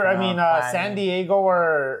the Denver. I mean, San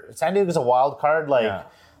Diego's a wild card. Like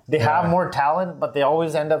they have more talent, but they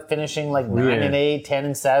always end up finishing like 9-8,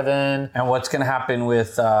 10-7. And what's going to happen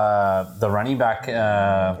with the running back?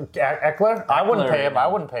 Eckler? I wouldn't pay him. I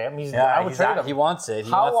would trade him. He wants it.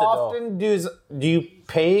 How often do you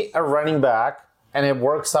pay a running back and it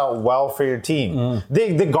works out well for your team?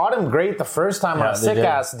 They got him great the first time on a sick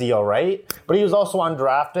ass deal, right? But he was also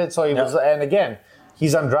undrafted, so he was. And again,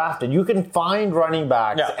 he's undrafted. You can find running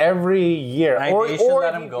backs every year. They should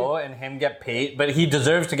let him go and him get paid, but he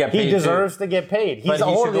deserves to get paid. He deserves to get paid. But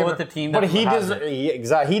he should go with the team that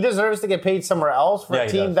he deserves to get paid somewhere else for a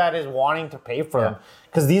team that is wanting to pay for him.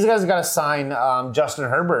 Because these guys got to sign Justin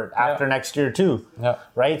Herbert after next year too,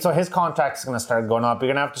 right? So his contract's going to start going up. You're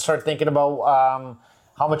going to have to start thinking about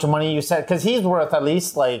how much money you set, because he's worth at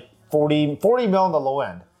least like 40 mil on the low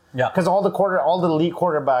end. Yeah, because all the elite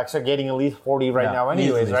quarterbacks are getting at least 40 right now,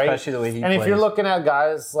 anyways, easily, right? Especially the way he plays. And if you're looking at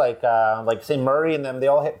guys like say Murray and them, they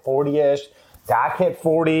all hit 40-ish. Dak hit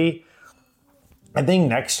 40. I think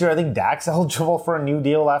next year, Dak's eligible for a new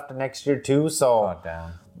deal after next year too. So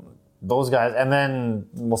those guys, and then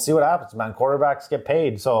we'll see what happens, man. Quarterbacks get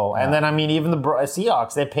paid. So and then I mean, even the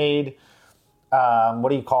Seahawks, they paid. What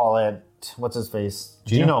do you call it? What's his face?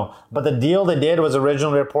 Gino. But the deal they did was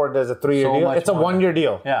originally reported as a 3-year deal. It's a 1-year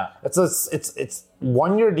deal. Yeah. It's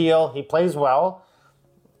 1-year deal. He plays well.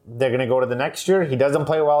 They're going to go to the next year. He doesn't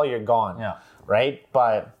play well, you're gone. Yeah. Right?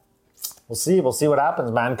 But we'll see. We'll see what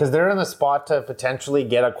happens, man. Because they're in the spot to potentially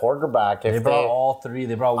get a quarterback. If they brought all three.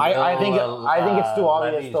 They brought I think it's too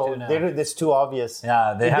obvious, though. It's too obvious.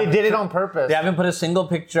 Yeah. They did it on purpose. They haven't put a single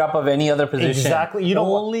picture up of any other position. Exactly.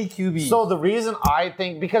 Only QB. So the reason I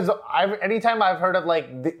think, because anytime I've heard of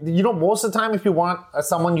most of the time if you want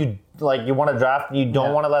someone you want to draft and you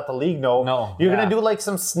don't want to let the league know, you're going to do like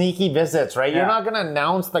some sneaky visits, right? You're not going to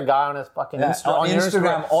announce the guy on his fucking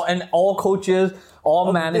Instagram. And all coaches,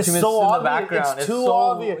 all management so in the background. It's too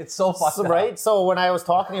obvious. It's so fucked up. Right? So when I was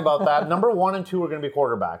talking about that, number 1 and 2 are going to be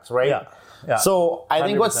quarterbacks, right? Yeah. So I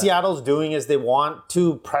think what Seattle's doing is they want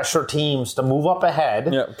to pressure teams to move up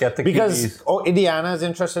ahead. Yeah, get the because Indiana is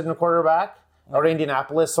interested in a quarterback, or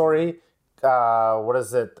Indianapolis, sorry. What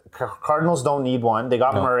is it? Cardinals don't need one. They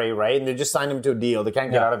got Murray, right? And they just signed him to a deal. They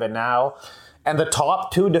can't get out of it now. And the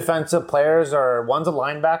top 2 defensive players are, one's a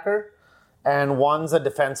linebacker and one's a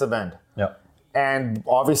defensive end. Yeah. And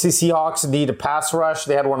obviously Seahawks need a pass rush.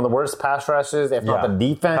 They had one of the worst pass rushes, if not the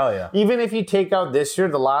defense. Hell yeah. Even if you take out this year,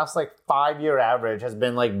 the last 5-year average has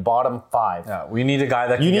been bottom 5. Yeah, we need a guy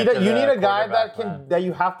that can you need a guy that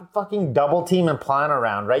you have to fucking double team and plan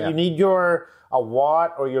around, right? Yeah. You need a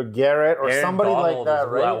Watt or your Garrett or Aaron somebody Donald like that, is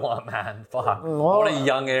right? I want, man. Fuck. What a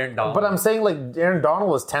young Aaron Donald. But I'm saying Aaron Donald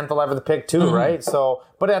was 10th, 11th pick too, right? So,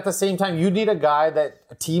 but at the same time, you need a guy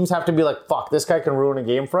that teams have to be like, fuck, this guy can ruin a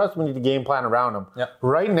game for us. We need a game plan around him. Yep.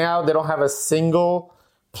 Right now, they don't have a single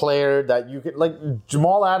player that you could,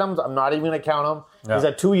 Jamal Adams, I'm not even going to count him. Yeah. He's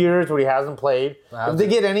had 2 years where he hasn't played. If they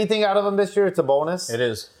get anything out of him this year, it's a bonus. It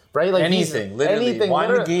is. Right? Anything.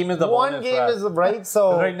 One game is the bonus. One game is, right?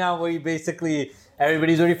 So right now, we basically...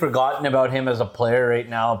 Everybody's already forgotten about him as a player right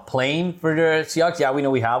now. Playing for the Seahawks, yeah, we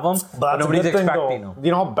know we have him, but nobody's expecting him.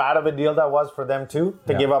 You know how bad of a deal that was for them too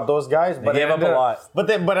to give up those guys. They gave up a lot.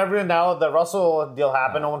 But every now the Russell deal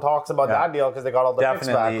happened. No one talks about that deal because they got all the picks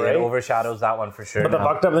back, right? It overshadows that one for sure. But the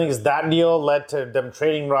fucked up thing is that deal led to them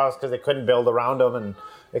trading Russ because they couldn't build around him and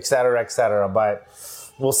et cetera, et cetera. But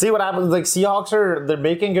we'll see what happens. Seahawks they're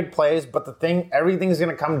making good plays, but everything's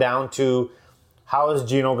going to come down to. How is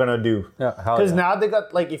Gino going to do? Because now they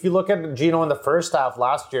got, if you look at Gino in the first half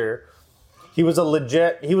last year, he was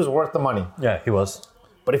worth the money. Yeah, he was.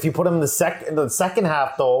 But if you put him in the second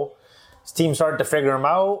half, though, his team started to figure him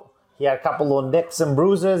out. He had a couple little nicks and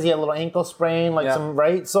bruises. He had a little ankle sprain,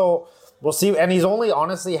 right? So we'll see. And he's only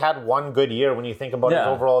honestly had one good year when you think about his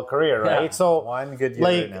overall career, right? Yeah. So one good year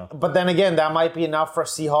right now. But then again, that might be enough for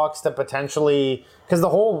Seahawks to potentially, because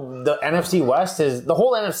the NFC West the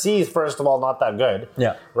whole NFC is first of all not that good.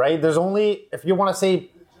 Yeah. Right? There's only, if you want to say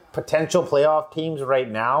potential playoff teams right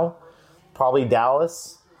now, probably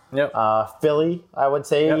Dallas. Yep. Philly, I would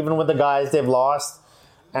say, even with the guys they've lost.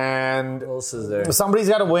 And what else is there? Somebody's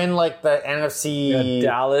got to win the NFC.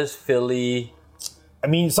 Dallas, Philly. I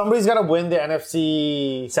mean, somebody's got to win the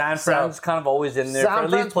NFC. San Fran's kind of always in there for at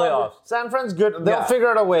least playoffs. San Fran's good. They'll figure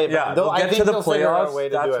out a way. Yeah, they'll get to the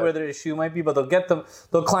playoffs. That's where their issue might be, but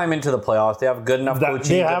they'll climb into the playoffs. They have good enough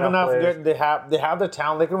coaching. They have enough. They have the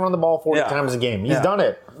talent. They can run the ball 40 times a game. He's done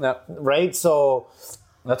it. Yeah. Right? So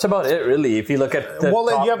That's about it, really. If you look at the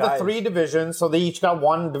top you have guys. the 3 divisions, so they each got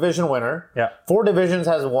 1 division winner. Yeah. 4 divisions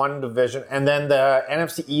has 1 division, and then the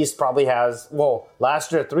NFC East probably has. Well,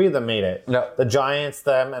 last year 3 of them made it. Yeah. The Giants,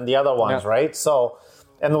 them, and the other ones, right? So,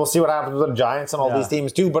 and we'll see what happens with the Giants and all these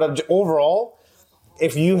teams too. But overall,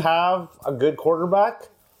 if you have a good quarterback,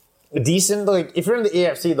 decent, like if you're in the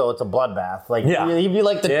AFC though, it's a bloodbath. Like you'd be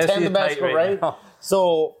like the 10th best, right?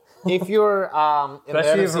 So. If you're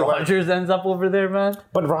especially if Rodgers ends up over there, man.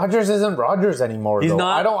 But Rodgers isn't Rodgers anymore. He's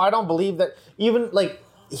not. I don't believe that. Even like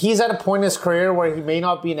he's at a point in his career where he may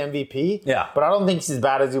not be an MVP. Yeah. But I don't think he's as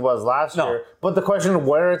bad as he was last year. But the question is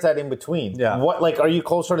where it's at in between. Yeah. What are you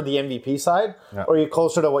closer to the MVP side, or are you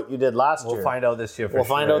closer to what you did last year? We'll find out this year. We'll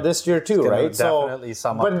find out this year too, right? Definitely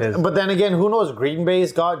sum up his. But then again, who knows? Green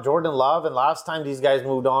Bay's got Jordan Love, and last time these guys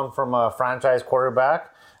moved on from a franchise quarterback.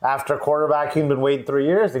 After quarterback, he'd been waiting 3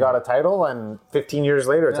 years. They got a title, and 15 years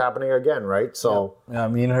later, it's happening again, right? So,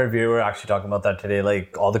 me and Hervey were actually talking about that today.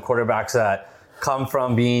 Like all the quarterbacks that come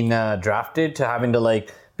from being drafted to having to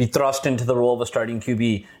like be thrust into the role of a starting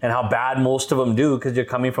QB, and how bad most of them do because you're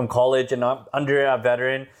coming from college and not under a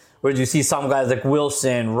veteran. Whereas you see some guys like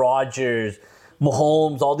Wilson, Rodgers,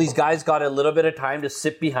 Mahomes, all these guys got a little bit of time to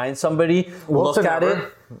sit behind somebody, look at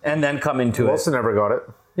it, and then come into it. Wilson never got it.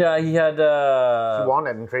 Yeah, he had. He won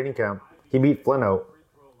it in training camp. He beat Flynn out.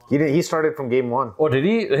 He started from game 1. Oh, did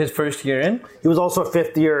he? His first year in? He was also a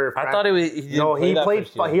 5th year. I thought he played.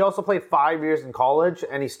 He also played 5 years in college,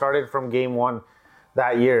 and he started from game 1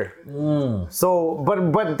 that year. So,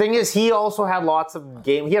 but the thing is, he also had lots of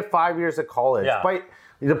game. He had 5 years of college. Yeah. But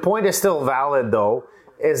the point is still valid, though,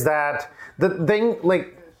 is that the thing,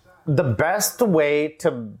 like, the best way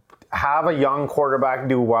to have a young quarterback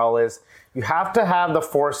do well is you have to have the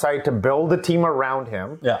foresight to build a team around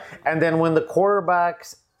him. Yeah. And then when the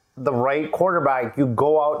quarterback's the right quarterback, you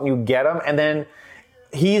go out and you get him. And then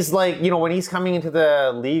he's like, when he's coming into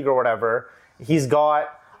the league or whatever, he's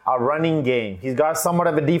got a running game. He's got somewhat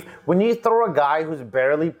of a when you throw a guy who's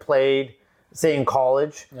barely played, say in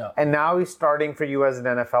college, and now he's starting for you as an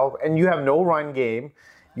NFL, and you have no run game,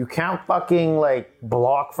 you can't fucking like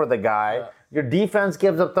block for the guy. Yeah. Your defense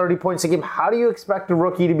gives up 30 points a game. How do you expect a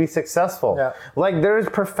rookie to be successful? Yeah. Like, there's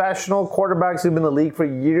professional quarterbacks who've been in the league for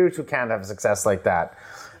years who can't have success like that.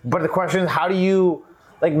 But the question is,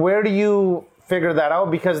 where do you figure that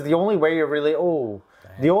out? Because the only way you're really,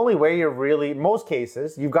 most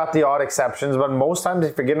cases, you've got the odd exceptions, but most times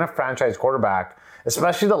if you're getting a franchise quarterback,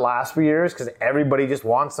 especially the last few years, because everybody just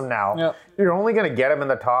wants them now, you're only going to get them in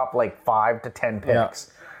the top, 5 to 10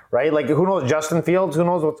 picks. Right? Like, who knows? Justin Fields, who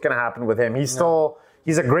knows what's going to happen with him? He's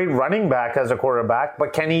a great running back as a quarterback,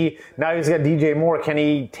 but now he's got DJ Moore, can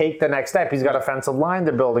he take the next step? He's got offensive line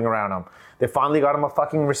they're building around him. They finally got him a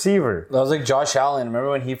fucking receiver. That was like Josh Allen. Remember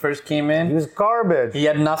when he first came in? He was garbage. He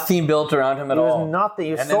had nothing built around him at all. He was nothing.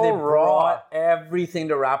 He was and so then they raw. Brought everything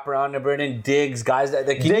to wrap around him. Brennan Diggs, guys that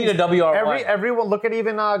you need a WR1. Everyone, look at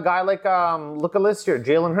even a guy like look at this year,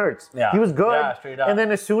 Jalen Hurts. Yeah. He was good. Yeah, straight up. And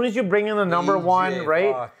then as soon as you bring in the number one,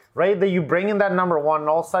 right? Right, that you bring in that number one, and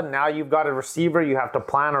all of a sudden now you've got a receiver you have to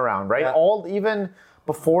plan around, right? Yeah. Even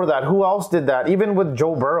before that, who else did that? Even with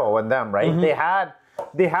Joe Burrow and them, right? Mm-hmm. They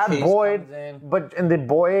had Chase Boyd,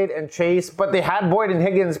 Boyd and Chase, but they had Boyd and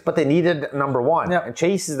Higgins, but they needed number one. Yeah. And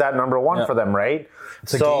Chase is that number one for them, right?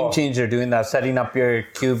 It's a game changer doing that, setting up your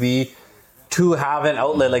QB to have an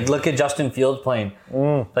outlet. Like, look at Justin Fields playing.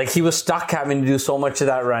 Like, he was stuck having to do so much of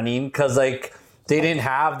that running because, they didn't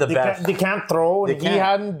have the best. They can't throw. He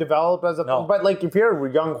hadn't developed as a. No. But if you're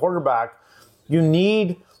a young quarterback, you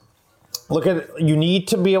need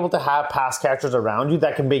to be able to have pass catchers around you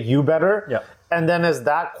that can make you better. Yeah. And then as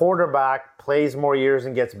that quarterback plays more years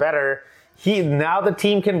and gets better, now the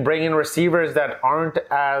team can bring in receivers that aren't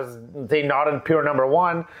not in pure number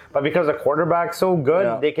one, but because the quarterback's so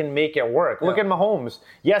good, they can make it work. Yeah. Look at Mahomes.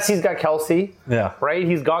 Yes, he's got Kelsey. Yeah. Right?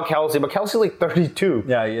 He's got Kelsey, but Kelsey's 32.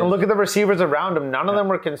 Yeah. And look at the receivers around him. None of them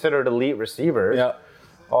were considered elite receivers. Yeah.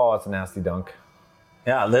 Oh, it's a nasty dunk.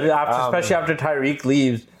 Yeah, especially after Tyreek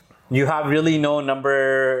leaves, you have really no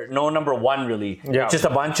number one really. Yeah. It's just a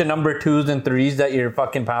bunch of number 2s and 3s that you're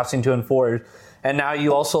fucking passing to and 4s. And now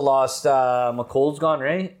you also lost McColl's gone,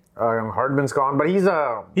 right? Hardman's gone, but he's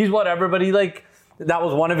whatever. But that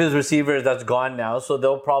was one of his receivers that's gone now. So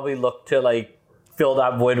they'll probably look to fill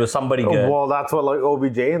that void with somebody good. Well, that's what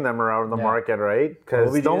obj and them are out in the market, right?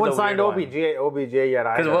 Because no one signed OBJ yet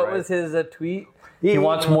either. Because what was his tweet? He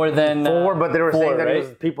wants more than 4, but they were saying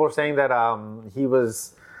that people were saying that he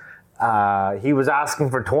was he was asking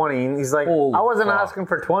for 20, and he's like, Oh, I wasn't fuck. asking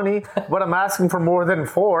for 20, but I'm asking for more than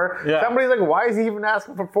 4. Yeah. Somebody's like, why is he even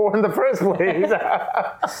asking for 4 in the first place?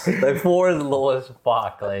 Like 4 is the lowest.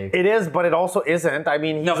 Fuck. Like It is, but it also isn't. I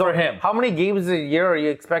mean, No, for him. How many games a year are you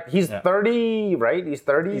expecting? He's 30, right? He's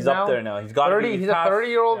 30 he's now? up there now. He's got 30. He's a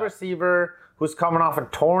 30-year-old receiver who's coming off a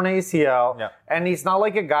torn ACL, and he's not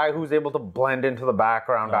like a guy who's able to blend into the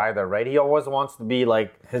background either, right? He always wants to be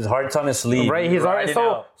like His heart's on his sleeve. right. He's already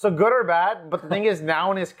so so good or bad. But the thing is,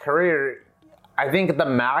 now in his career, I think the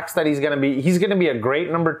max that he's going to be a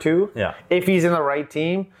great number 2. Yeah. If he's in the right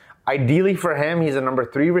team, ideally for him, he's a number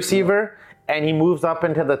 3 receiver, and he moves up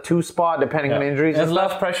into the 2 spot depending on injuries. There's and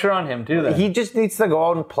less stuff. pressure on him too. Then. He just needs to go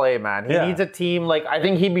out and play, man. He needs a team. Like, I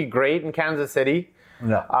think he'd be great in Kansas City.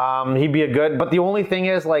 Yeah. He'd be a good, but the only thing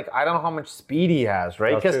is, like, I don't know how much speed he has,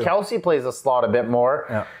 right? That's Because true. Kelsey plays the slot a bit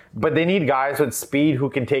more, but they need guys with speed who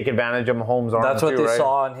can take advantage of Mahomes' arm. That's what they right?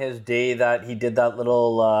 saw on his day that he did that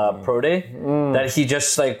little pro day. That he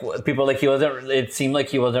just like people like he wasn't. It seemed like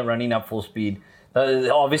he wasn't running at full speed.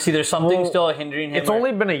 Obviously, there's something still hindering him. It's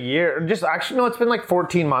only been a year. It's been like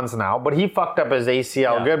 14 months now. But he fucked up his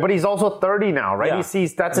ACL good. But he's also 30 now, right? Yeah. He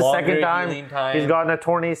sees that's his Longer second healing time. he's gotten a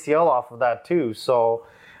torn ACL off of that too. So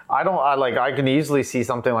I can easily see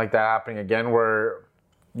something like that happening again, where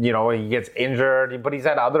he gets injured, but he's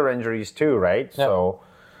had other injuries too, right? Yeah. So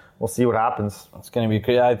we'll see what happens. It's going to be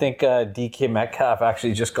crazy. I think DK Metcalf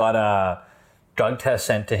actually just got a drug test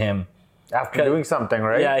sent to him. After doing something,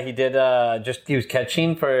 right? Yeah, he did. He was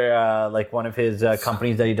catching for like one of his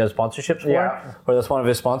companies that he does sponsorships for, or that's one of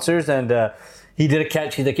his sponsors, and he did a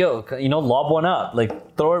catch. He's like, "Yo, lob one up,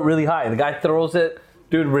 like throw it really high." The guy throws it,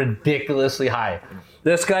 dude, ridiculously high.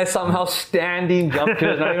 This guy somehow standing jump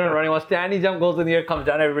to it, not even running. While standing jump goes in the air, comes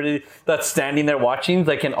down. Everybody that's standing there watching is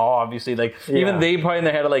like in awe. Obviously, like even they probably in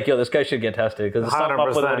their head are like, "Yo, this guy should get tested because it's something up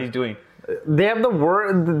with what he's doing." They have the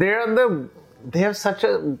word. They have such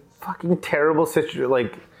a fucking terrible situation.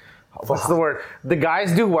 Like, what's the word? The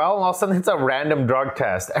guys do well, and all of a sudden it's a random drug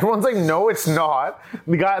test. Everyone's like, no, it's not.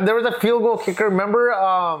 There was a field goal kicker. Remember?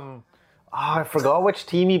 I forgot which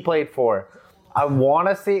team he played for. I want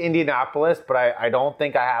to say Indianapolis, but I don't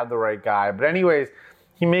think I have the right guy. But anyways,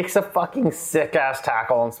 he makes a fucking sick ass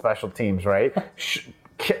tackle on special teams, right?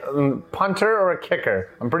 Punter or a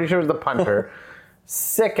kicker? I'm pretty sure it was the punter.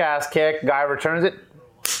 Sick ass kick. Guy returns it.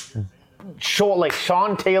 Like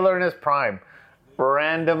Sean Taylor in his prime.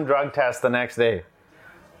 Random drug test the next day.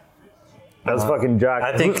 That's fucking jacked.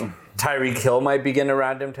 I think Tyreek Hill might be getting a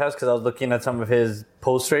random test because I was looking at some of his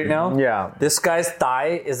posts right now. Yeah. This guy's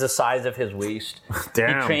thigh is the size of his waist.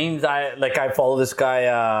 Damn. He trains, I follow this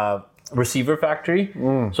guy, Receiver Factory.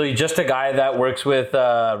 So he's just a guy that works with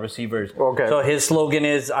receivers. Okay. So his slogan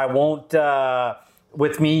is,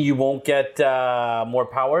 with me, you won't get more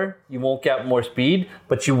power, you won't get more speed,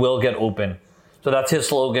 but you will get open. So that's his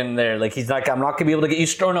slogan there. Like, he's like, I'm not going to be able to get you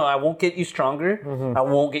strong. No, I won't get you stronger. I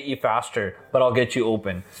won't get you faster, but I'll get you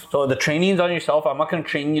open. So the training's on yourself. I'm not going to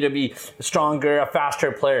train you to be stronger, a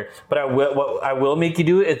faster player. But what I will make you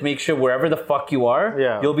do is make sure wherever the fuck you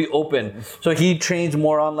are, you'll be open. So he trains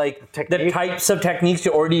more on like the types of techniques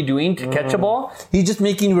you're already doing to catch a ball. He's just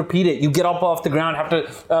making you repeat it. You get up off the ground, have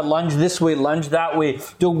to lunge this way, lunge that way,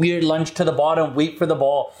 do a weird lunge to the bottom, wait for the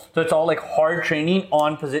ball. So it's all like hard training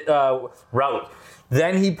on route.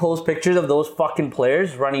 Then he posts pictures of those fucking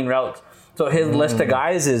players running routes. So his list of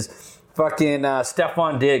guys is fucking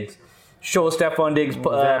Stephon Diggs. Show Stephon Diggs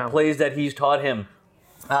plays that he's taught him.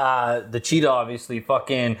 The Cheetah, obviously.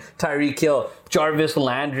 Fucking Tyreek Hill. Jarvis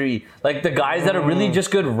Landry. Like the guys that are really just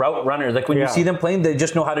good route runners. Like when you see them playing, they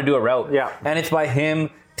just know how to do a route. Yeah. And it's by him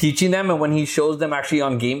teaching them, and when he shows them actually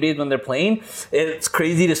on game days when they're playing, it's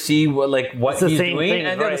crazy to see what he's doing.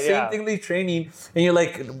 And they're the same thing he's training. And you're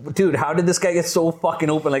like, dude, how did this guy get so fucking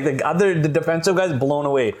open? Like the defensive guy's blown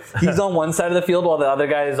away. He's on one side of the field while the other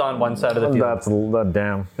guy is on one side of the field.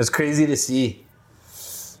 Damn. It's crazy to see.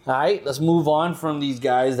 All right, let's move on from these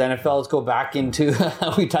guys. The NFL, let's go back into,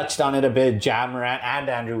 we touched on it a bit, Jam Morant and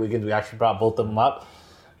Andrew Wiggins. We actually brought both of them up.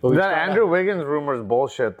 That Andrew Wiggins rumor is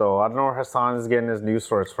bullshit, though. I don't know where Hassan is getting his news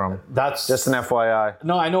source from. That's just an FYI.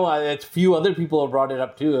 No, I know. It's a few other people have brought it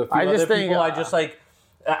up too. I just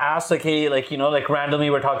asked, like, hey, like, like randomly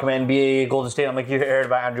we're talking about NBA, Golden State. I'm like, you heard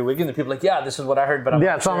about Andrew Wiggins? And people are like, yeah, this is what I heard. But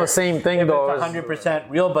it's on the same thing, though. It's 100%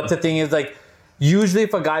 real. But the thing is, like, usually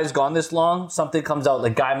if a guy's gone this long, something comes out.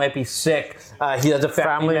 Like, guy might be sick. He has a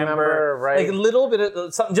family member, right? Like a little bit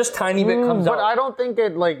of something, just tiny bit comes out. But I don't think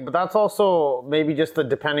it but that's also maybe just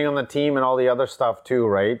depending on the team and all the other stuff too,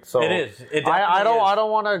 right? So it is. It I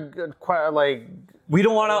don't want to We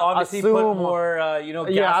don't want to obviously put more,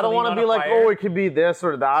 Yeah, I don't want to be like, fire. oh, it could be this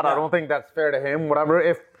or that. Yeah. I don't think that's fair to him. Whatever.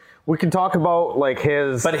 If we can talk about like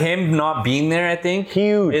his, But him not being there, I think,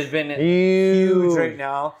 huge has been huge right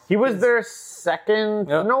now. He was their second.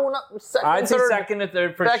 Yep. No, not second. I'd say third, second or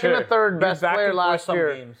third for second sure. or third He was best back player and forth last some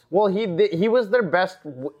year. games. Well, he was their best.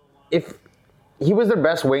 If he was their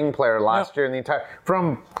best wing player last year in the entire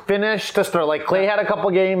from finish to start. Like Clay had a couple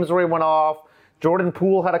games where he went off. Jordan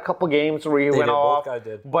Poole had a couple games where he went off. Both guys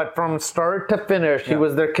did. But from start to finish, he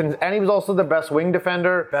was their and he was also the best wing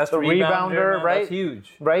defender, Best the rebounder, man, right? That's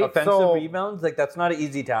huge. Right? Offensive So- rebounds, like that's not an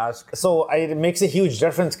easy task. So it makes a huge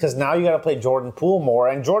difference because now you got to play Jordan Poole more,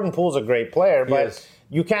 and Jordan Poole's a great player, but is.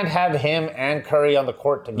 you can't have him and Curry on the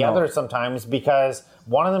court together sometimes because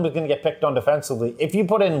one of them is going to get picked on defensively. If you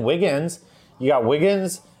put in Wiggins,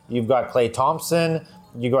 you've got Klay Thompson,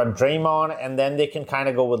 you got Draymond, and then they can kind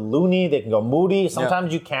of go with Looney. They can go Moody.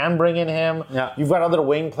 Sometimes you can bring in him. Yeah. You've got other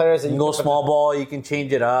wing players. You can go small ball. You can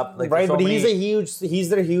change it up. Like, Right, there's so but many- he's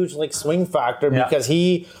their huge like swing factor because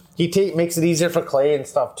he makes it easier for Clay and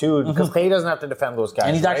stuff too because Clay doesn't have to defend those guys.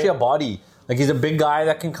 And he's right? actually a body. Like, he's a big guy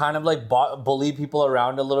that can kind of like bully people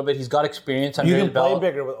around a little bit. He's got experience under you his can play belt.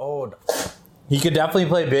 bigger with He could definitely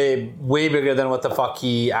play big, way bigger than what the fuck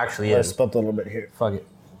he actually I is. spent a little bit here. Fuck it.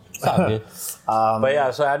 It's not good. But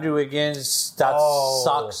yeah, so Andrew Wiggins, that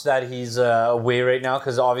sucks that he's away right now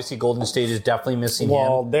because obviously Golden State is definitely missing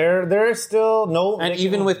Well, him. there is still no. And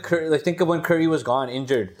even with Curry, like think of when Curry was gone,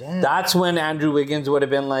 injured. That's when Andrew Wiggins would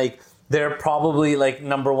have been like, they're probably like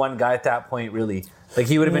number one guy at that point, really. Like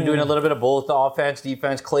he would have been doing a little bit of both, offense,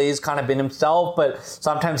 defense. Clay's kind of been himself, but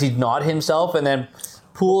sometimes he's not himself. And then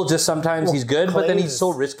Poole just sometimes he's good, but then he's so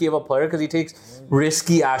risky of a player because he takes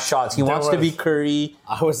risky ass shots. He wants to be Curry.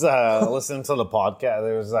 I was listening to the podcast.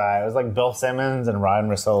 It was like Bill Simmons and Ryan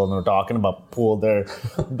Russell, and they were talking about Poole. They're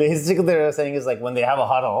basically they're saying is like when they have a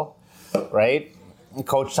huddle, right? And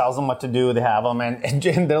coach tells them what to do. They have them, and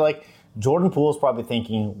they're like, Jordan Poole's probably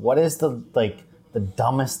thinking, what is the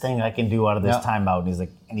dumbest thing I can do out of this timeout? And he's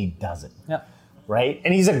like, and he does it. Yeah. Right?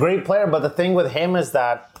 And he's a great player, but the thing with him is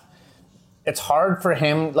that it's hard for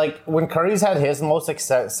him. Like when Curry's had his most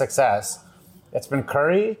success, it's been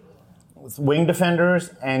Curry, wing defenders,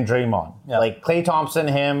 and Draymond. Yeah. Like Klay Thompson,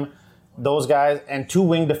 him, those guys, and two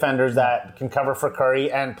wing defenders that can cover for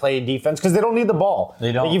Curry and play defense because they don't need the ball.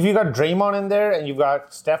 They don't. Like if you got Draymond in there and you've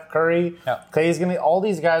got Steph Curry, Clay's gonna. All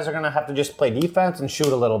these guys are gonna have to just play defense and shoot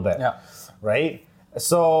a little bit. Yeah. Right.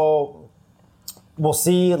 So we'll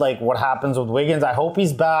see like what happens with Wiggins. I hope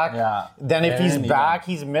he's back. Yeah. Then if he's back,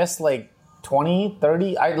 he's missed like 20,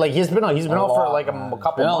 30. He's been out for like a couple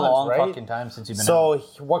It's been a months, long right? fucking time since you've been out.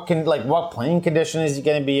 So what playing condition is he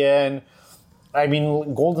going to be in? I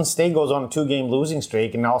mean, Golden State goes on a 2-game losing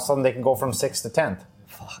streak, and all of a sudden they can go from 6th to 10th,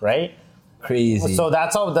 right? Crazy. So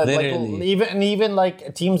that's how that like, Literally. even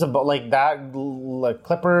like teams about like that, like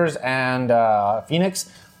Clippers and Phoenix.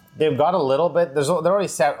 They've got a little bit. They're already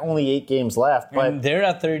set only 8 games left, but and they're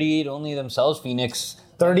at 38 only themselves. Phoenix,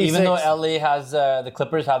 36. Even though LA has the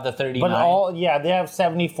Clippers have the 39. but they have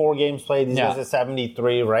 74 games played. These guys are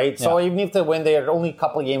 73, right? So even if they win, they are only a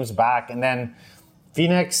couple of games back. And then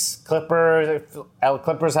Phoenix, Clippers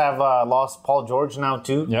have lost Paul George now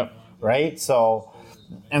too. Yep. Right. So,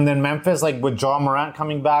 and then Memphis, like with John Morant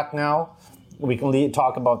coming back now, we can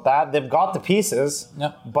talk about that. They've got the pieces,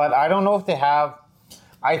 but I don't know if they have.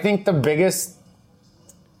 I think the biggest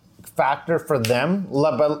factor for them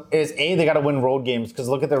is they got to win road games because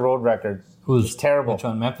look at their road record. It's terrible. Which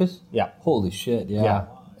one, Memphis? Yeah. Holy shit, yeah.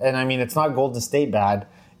 And I mean, it's not Golden State bad.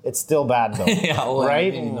 It's still bad though. I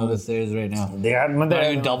right? didn't even notice theirs right now.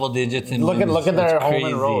 They're in double digits. And look at their home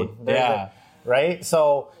and road. Right?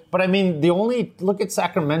 So, but I mean, look at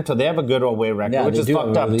Sacramento. They have a good away record, which is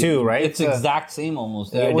fucked up too, right? It's exact same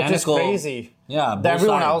almost. They're which identical. is crazy. Yeah,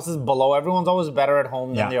 everyone else is below. Everyone's always better at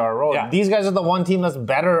home than they are at road. Yeah. These guys are the one team that's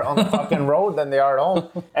better on the fucking road than they are at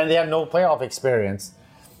home, and they have no playoff experience.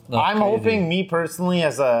 I'm hoping, me personally,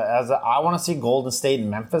 as I want to see Golden State and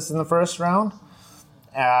Memphis in the first round,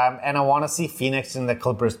 and I want to see Phoenix and the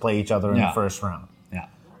Clippers play each other in the first round.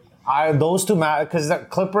 Yeah, those two matter because the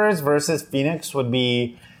Clippers versus Phoenix would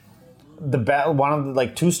be one of the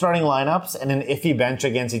like 2 starting lineups and an iffy bench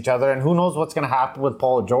against each other, and who knows what's going to happen with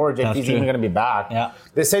Paul George if he's even going to be back. Yeah,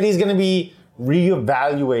 they said he's going to be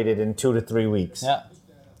reevaluated in 2 to 3 weeks. Yeah.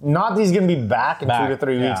 Not that he's going to be back in 2 to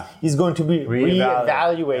 3 weeks. He's going to be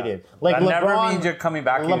reevaluated. Yeah. Like that LeBron, never means you're coming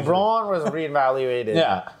back. LeBron was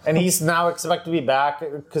reevaluated. And he's now expected to be back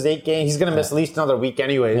because 8 games. He's going to miss at least another week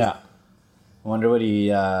anyways. Yeah. I wonder what he...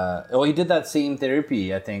 he did that same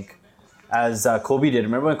therapy, I think, as Kobe did.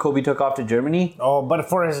 Remember when Kobe took off to Germany? Oh, but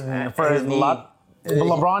for his knee. But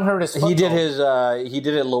LeBron hurt his foot. He did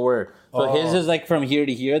it lower. So his is like from here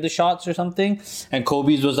to here, the shots or something. And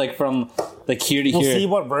Kobe's was like from like here to here. We'll see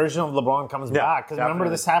what version of LeBron comes back. Because remember,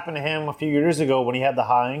 this happened to him a few years ago when he had the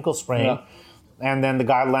high ankle sprain. Yeah. And then the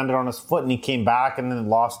guy landed on his foot and he came back and then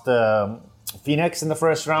lost Phoenix in the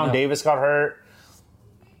first round. Yeah. Davis got hurt.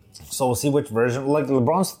 So we'll see which version. Like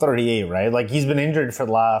LeBron's 38, right? Like he's been injured for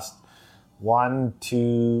the last 1,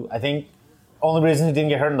 2, I think. Only reason he didn't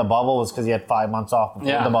get hurt in the bubble was because he had 5 months off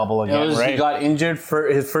before the bubble again, right? He got injured for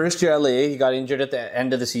his first year LA. He got injured at the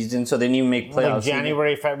end of the season, so they didn't even make playoffs. Like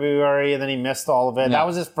January, February, and then he missed all of it. Yeah. That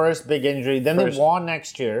was his first big injury. Then they won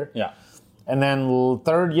next year. Yeah. And then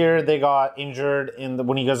third year, they got injured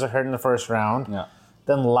when he got hurt in the first round. Yeah.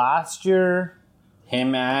 Then last year...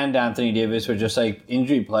 Him and Anthony Davis were just like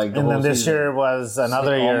injury plagued. And then this year was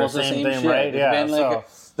another year, almost same the thing, shit. right? It's been like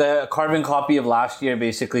the carbon copy of last year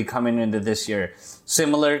basically coming into this year.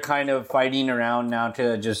 Similar kind of fighting around now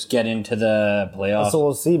to just get into the playoffs. So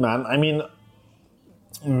we'll see, man. I mean,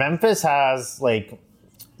 Memphis has like...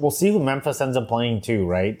 We'll see who Memphis ends up playing too,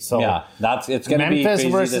 right? So yeah, it's going to be Memphis crazy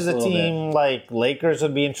versus a team like Lakers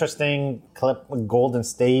would be interesting. Golden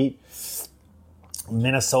State,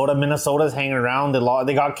 Minnesota. Minnesota's hanging around.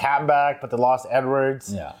 They got Cat back, but they lost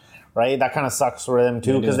Edwards. Yeah, right. That kind of sucks for them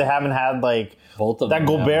too because they haven't had like both of that them.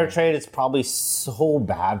 Gobert trade. It's probably so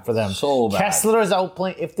bad for them. So bad. Kessler's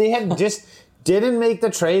outplaying. If they had just didn't make the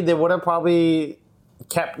trade, they would have probably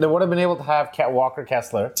kept. They would have been able to have Walker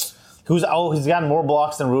Kessler. He's gotten more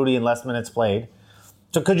blocks than Rudy in less minutes played.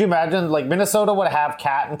 So could you imagine, like, Minnesota would have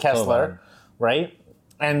Cat and Kessler, right?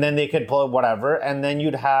 And then they could pull whatever. And then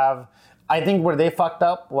you'd have, I think where they fucked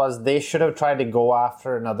up was they should have tried to go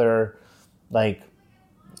after another, like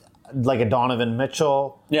a Donovan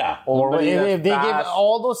Mitchell. Yeah. Or if they gave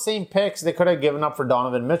all those same picks, they could have given up for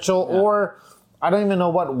Donovan Mitchell. Yeah. Or I don't even know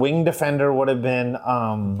what wing defender would have been.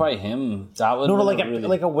 Probably him. That would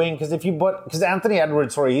like a wing because Anthony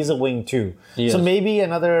Edwards, he's a wing too. So maybe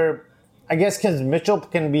another. I guess because Mitchell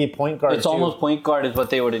can be a point guard. It's almost point guard is what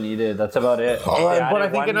they would have needed. That's about it. But I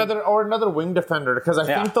think another wing defender because I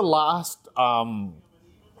think the last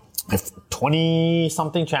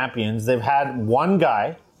 20-something champions they've had one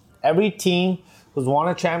guy. Every team who's won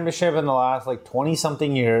a championship in the last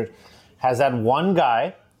 20-something years has had one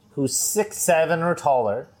guy who's 6'7" or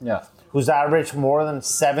taller, who's averaged more than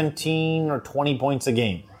 17 or 20 points a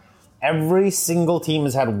game. Every single team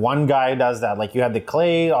has had one guy who does that. Like you had the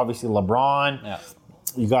Clay, obviously LeBron. Yeah.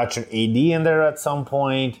 You got your AD in there at some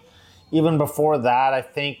point. Even before that, I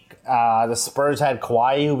think the Spurs had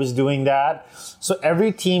Kawhi who was doing that. So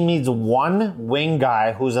every team needs one wing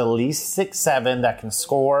guy who's at least 6'7" that can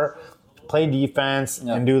score, play defense,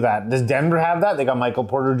 and do that. Does Denver have that? They got Michael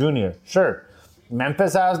Porter Jr. Sure.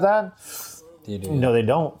 Memphis has that? They do. No, they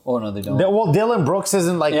don't. Oh, no, they don't. Well, Dylan Brooks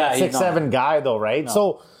isn't like that 6'7" guy, though, right? No.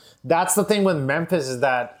 So that's the thing with Memphis is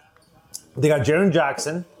that they got Jaren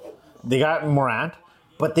Jackson, they got Morant,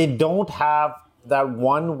 but they don't have that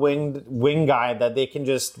one wing guy that they can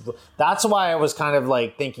just... That's why I was kind of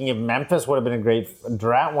thinking if Memphis would have been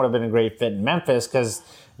Durant would have been a great fit in Memphis because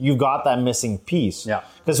you got that missing piece. Yeah.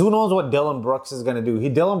 Because who knows what Dylan Brooks is going to do.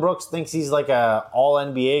 Dylan Brooks thinks he's like a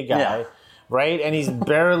all-NBA guy. Yeah. Right? And he's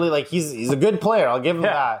barely he's a good player. I'll give him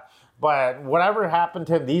that. But whatever happened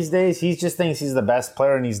to him these days, he just thinks he's the best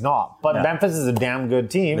player and he's not. But Memphis is a damn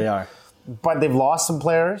good team. They are. But they've lost some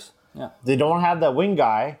players. Yeah. They don't have that wing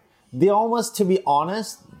guy. They almost, to be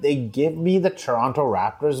honest, they give me the Toronto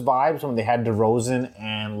Raptors vibes when they had DeRozan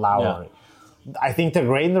and Lowry. Yeah. I think they're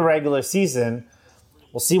great in the regular season.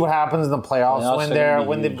 We'll see what happens in the playoffs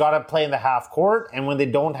when they've got to play in the half court and when they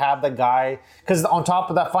don't have the guy. Because on top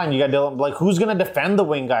of that, fine, you got Dylan. Who's going to defend the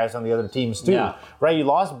wing guys on the other teams too? Yeah. Right? You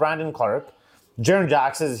lost Brandon Clark. Jaren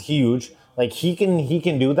Jackson is huge. He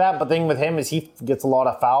can do that. But the thing with him is he gets a lot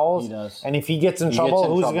of fouls. He does. And if he gets in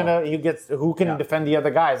trouble, who can defend the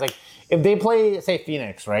other guys? If they play, say,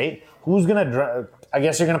 Phoenix, right? Who's gonna? I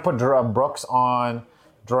guess you're gonna put Brooks on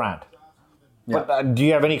Durant. Yeah. But do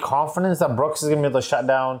you have any confidence that Brooks is going to be able to shut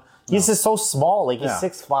down? He's just so small. He's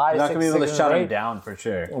 6'5". He's not going to be able to shut him down for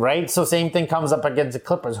sure. Right? So same thing comes up against the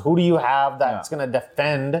Clippers. Who do you have that's going to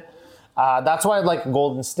defend? That's why I like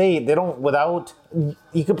Golden State. They don't,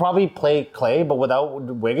 you could probably play Clay, but without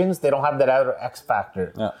Wiggins, they don't have that other X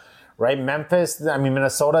factor. Yeah. Right?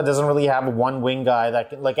 Minnesota doesn't really have one wing guy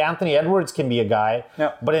that can, Anthony Edwards can be a guy,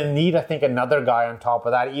 but they need, I think, another guy on top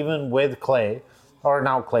of that, even with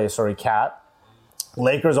Cat.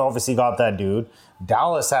 Lakers obviously got that dude.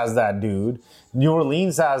 Dallas has that dude. New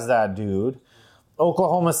Orleans has that dude.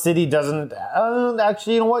 Oklahoma City doesn't.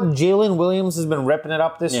 Actually, you know what? Jalen Williams has been ripping it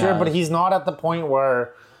up this year, but he's not at the point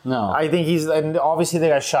where No. I think and obviously they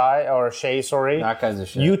got Shea, sorry. That guy's a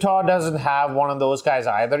shit. Utah doesn't have one of those guys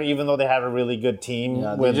either, even though they have a really good team.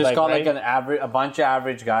 Yeah, with they just got right? a bunch of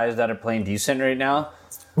average guys that are playing decent right now.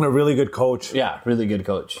 And a really good coach. Yeah, really good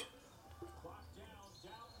coach.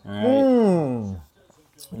 All right.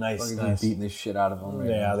 Nice. Beating the shit out of him right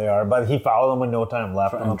now. They are. But he fouled them with no time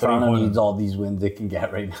left. And Toronto needs all these wins they can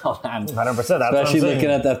get right now, man. 100%. Especially looking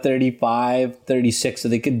at that 35, 36, so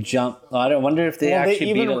they could jump. I wonder if they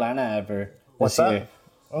beat Atlanta ever. What's that?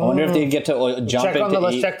 I wonder if they get to jump into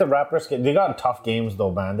Let's check the Raptors. They got tough games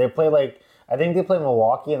though, man. They play I think they play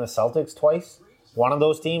Milwaukee and the Celtics twice. One of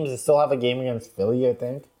those teams. They still have a game against Philly, I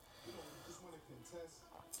think.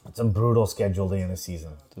 It's a brutal schedule day in the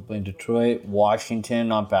season. They're playing Detroit, Washington,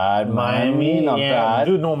 not bad. Miami, not bad.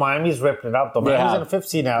 Dude, no, Miami's ripped it up though. Miami's in the 5th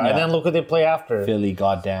seed now. Yeah. And then look what they play after. Philly,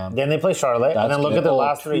 goddamn. Then they play Charlotte. And then look at the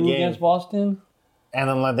last 3 games. Against Boston? And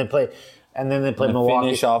then they play Milwaukee.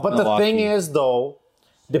 Finish off but Milwaukee. The thing is though,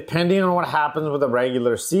 depending on what happens with the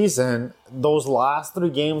regular season, those last 3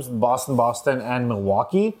 games, Boston, and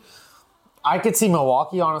Milwaukee, I could see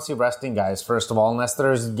Milwaukee honestly resting guys, first of all, unless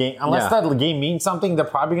that game means something, they're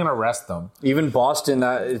probably going to rest them. Even Boston,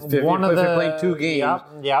 if they're playing 2 games,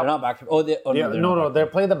 they're not back. They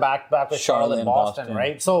play the back-to-back with Charlotte and Boston,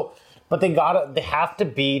 right? So, but they have to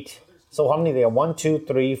beat, so how many they have? 1, 2,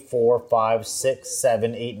 3, 4, 5, 6,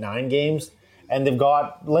 7, 8, 9 games. And they've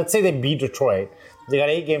got, let's say they beat Detroit. They got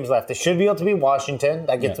 8 games left. They should be able to beat Washington.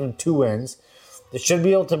 That gets them 2 wins. They should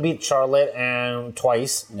be able to beat Charlotte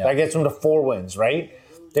twice. Yeah. That gets them to 4 wins, right?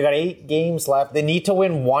 They got 8 games left. They need to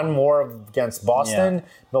win 1 more against Boston,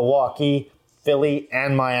 Milwaukee, Philly,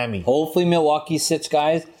 and Miami. Hopefully Milwaukee sits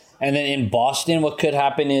guys. And then in Boston, what could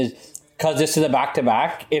happen is, because this is a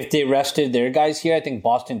back-to-back, if they rested their guys here, I think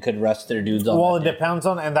Boston could rest their dudes on Well, it depends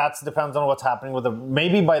on what's happening with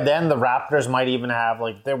maybe by then the Raptors might even have,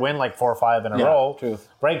 they win 4 or 5 in a row. True.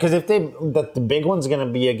 Right? Because if the big one's going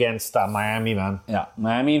to be against Miami, man. Yeah,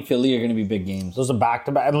 Miami and Philly are going to be big games. Those are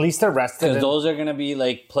back-to-back. At least they're rested. Because those are going to be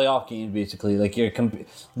playoff games, basically.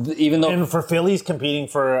 Even though... And for Philly's competing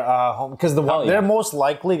for home, because they're most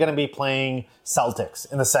likely going to be playing Celtics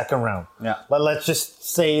in the second round. Yeah. But let's just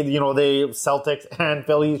say, the Celtics and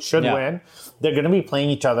Philly should win. They're going to be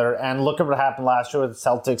playing each other. And look at what happened last year with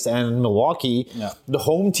Celtics and Milwaukee. Yeah. The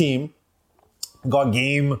home team got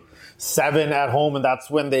game 7 at home, and that's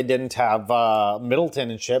when they didn't have Middleton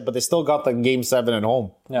and shit, but they still got the game 7 at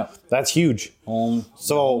home. Yeah. That's huge. Home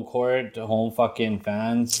court, home fucking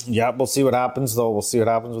fans. Yeah, we'll see what happens, though. We'll see what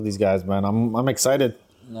happens with these guys, man. I'm excited.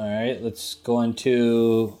 All right, let's go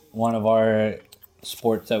into one of our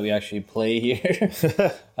sports that we actually play here.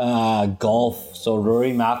 Golf. So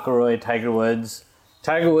Rory McIlroy, Tiger Woods.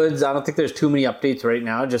 Tiger Woods, I don't think there's too many updates right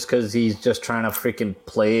now just because he's just trying to freaking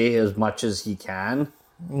play as much as he can.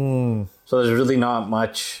 So there's really not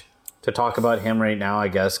much to talk about him right now, I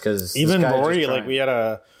guess, because even Rory,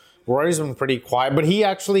 Rory's been pretty quiet, but he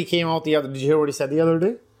actually came out did you hear what he said the other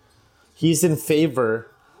day? He's in favor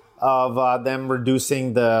of them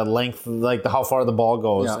reducing the length, how far the ball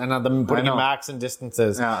goes, and them putting a max in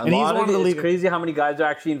distances. Yeah, and he's one of the It's crazy how many guys are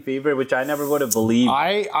actually in favor, which I never would have believed.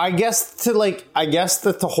 I guess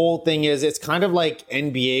that the whole thing is it's kind of like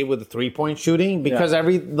NBA with the 3-point shooting because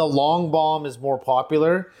the long bomb is more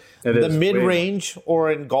popular. The mid range,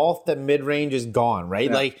 or in golf, the mid range is gone,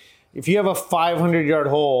 right? Yeah. If you have a 500-yard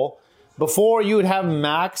hole. Before, you would have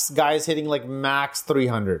guys hitting max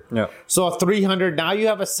 300. Yeah. So a 300, now you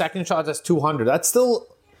have a second shot that's 200. That's still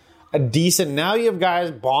a decent. Now you have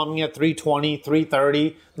guys bombing at 320,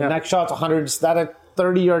 330. The next shot's 100. That a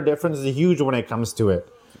 30-yard difference is huge when it comes to it.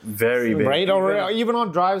 Very big. Right? Or even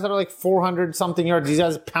on drives that are 400-something yards, these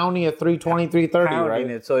guys pounding at 320, 330,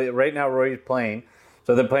 right? It. So right now, Rory's playing.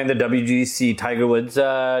 So they're playing the WGC Tiger Woods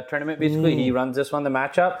tournament, basically. He runs this one, the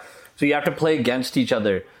matchup. So you have to play against each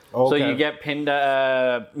other. Okay. So you get pinned,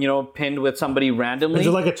 pinned with somebody randomly. Is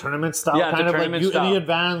it like a tournament style? Yeah, it's a tournament style. You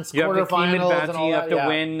advance, you have to team advance, you have to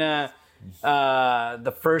win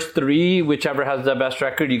the first 3, whichever has the best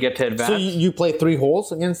record, you get to advance. So you play 3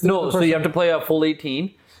 holes against the person? So you have to play a full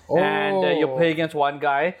 18, and you'll play against one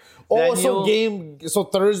guy. So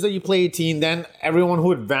Thursday you play 18, then everyone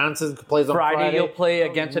who advances plays on Friday. You'll play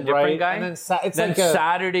against a different guy. And then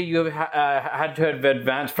Saturday you have had to have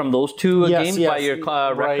advanced from those 2 games by your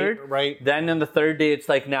record. Right. Then on the third day, it's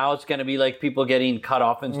now it's going to be people getting cut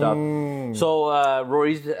off and stuff. So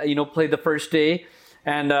Rory's, played the first day,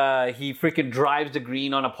 and he freaking drives the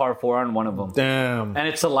green on a par 4 on one of them. Damn. And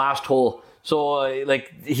it's the last hole. So,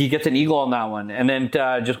 like, he gets an eagle on that one and then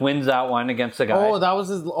just wins that one against the guy. Oh, that was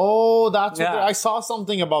his... Oh, that's what... Yeah. I saw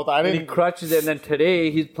something about that. I And didn't... he crutches it, and then today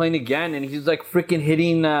he's playing again, and he's, like, freaking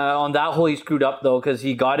hitting on that hole. He screwed up, though, because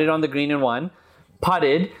he got it on the green and won.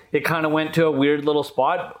 Putted. It kind of went to a weird little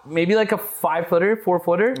spot. Maybe like a 5-footer,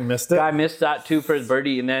 4-footer. Missed it. Guy missed that, too, for his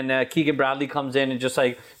birdie. And then Keegan Bradley comes in and just,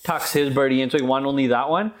 like, tucks his birdie in, so he won only that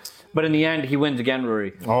one. But in the end, he wins again,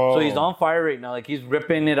 Rory. Oh. So he's on fire right now. Like, he's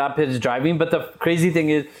ripping it up, his driving. But the crazy thing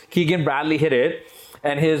is, Keegan Bradley hit it,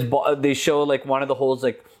 and they show, like, one of the holes,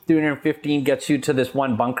 like, 315 gets you to this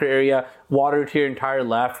one bunker area. Water to your entire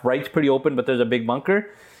left. Right's pretty open, but there's a big bunker.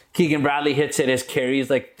 Keegan Bradley hits it. His carry is,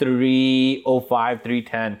 like, 305,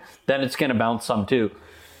 310. Then it's going to bounce some, too.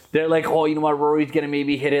 They're like, oh, you know what? Rory's going to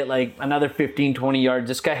maybe hit it, like, another 15, 20 yards.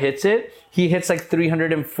 This guy hits it. He hits like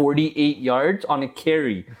 348 yards on a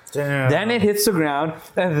carry. Damn. Then it hits the ground,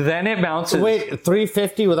 and then it bounces. Wait,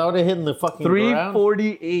 350 without it hitting the fucking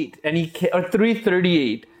 348, and or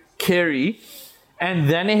 338 carry, and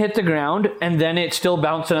then it hit the ground, and then it still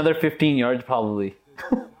bounced another 15 yards probably.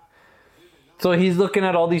 So he's looking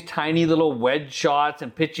at all these tiny little wedge shots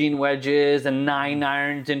and pitching wedges and 9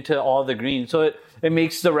 irons into all the greens. So it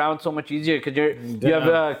makes the round so much easier because you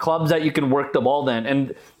have clubs that you can work the ball then.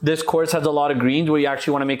 And this course has a lot of greens where you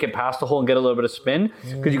actually want to make it past the hole and get a little bit of spin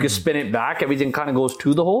because you can spin it back. Everything kind of goes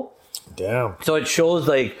to the hole. Damn. So it shows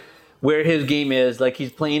like where his game is. Like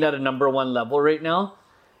he's playing at a number 1 level right now.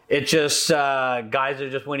 It just, guys are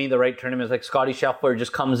just winning the right tournaments. Like Scotty Scheffler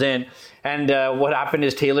just comes in. And what happened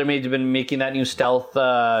is TaylorMade's been making that new Stealth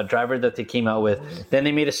driver that they came out with. Then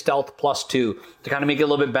they made a Stealth Plus 2 to kind of make it a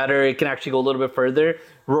little bit better. It can actually go a little bit further.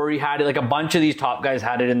 Rory had it. Like a bunch of these top guys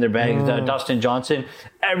had it in their bags. Dustin Johnson.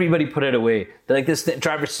 Everybody put it away. They're like, this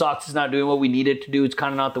driver sucks. It's not doing what we need it to do. It's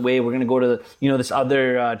kind of not the way. We're going to go to this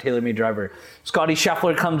other TaylorMade driver. Scotty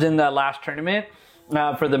Scheffler comes in the last tournament.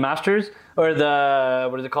 For the Masters or the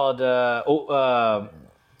what is it called? The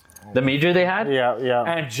major they had,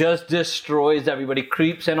 and just destroys everybody.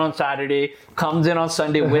 Creeps in on Saturday, comes in on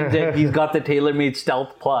Sunday, wins it. He's got the TaylorMade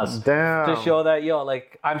Stealth Plus. Damn. To show that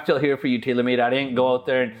like I'm still here for you, TaylorMade. I didn't go out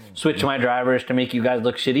there and switch my drivers to make you guys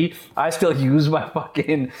look shitty. I still use my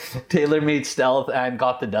fucking TaylorMade Stealth and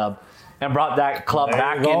got the dub and brought that club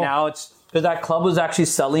back in. Now it's because that club was actually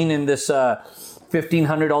selling in this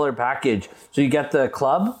 $1,500 package. So you get the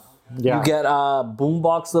club, you get a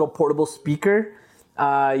boombox little portable speaker,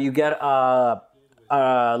 you get a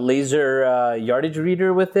laser yardage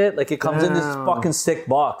reader with it. Like it comes in this fucking sick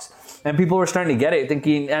box. And people were starting to get it,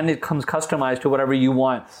 thinking, and it comes customized to whatever you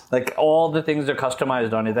want. Like all the things are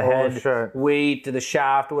customized on it. The head, weight, the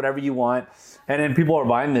shaft, whatever you want. And then people are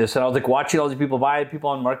buying this. And I was like watching all these people buy it. People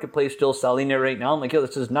on Marketplace still selling it right now. I'm like, yo,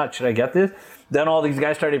 this is nuts. Should I get this? Then all these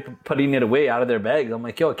guys started putting it away out of their bags. I'm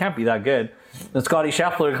like, yo, it can't be that good. Then Scotty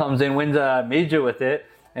Scheffler comes in, wins a major with it.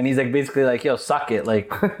 And he's like, basically like, yo, suck it. Like,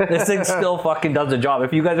 this thing still fucking does the job.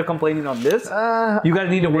 If you guys are complaining on this, you guys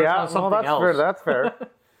need to work on something else. That's fair.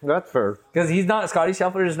 That's fair. Because he's not, Scotty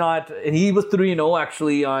Scheffler is not, and he was 3-0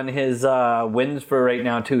 actually on his wins for right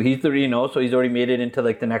now too. He's 3-0, so he's already made it into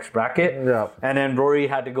like the next bracket. Yeah. And then Rory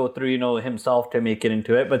had to go 3-0 himself to make it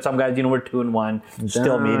into it. But some guys, were 2-1,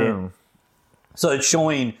 still made it. So it's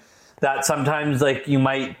showing that sometimes like you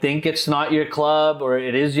might think it's not your club or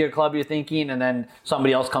it is your club you're thinking, and then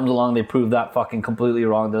somebody else comes along, they prove that fucking completely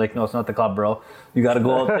wrong. They're like, no, it's not the club, bro. You got to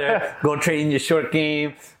go out there, go train your short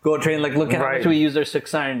game, go train. Like, look at how much we use our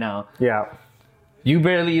 6-iron now. Yeah. You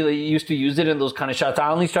barely used to use it in those kind of shots. I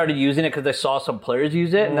only started using it because I saw some players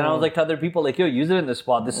use it, and then I was like to other people, like, yo, use it in this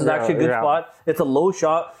spot. This is actually a good spot. It's a low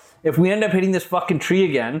shot. If we end up hitting this fucking tree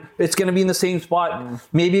again, it's going to be in the same spot.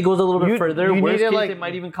 Maybe it goes a little bit further. Worst case, it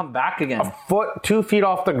might even come back again. A foot, 2 feet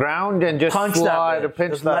off the ground and just punch slide that. Or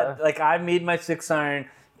pinch that. Like I made my 6-iron,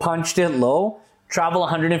 punched it low, travel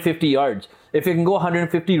 150 yards. If it can go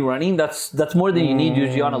 150 running, that's more than you need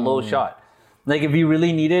usually on a low shot. Like if you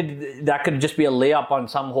really needed, that could just be a layup on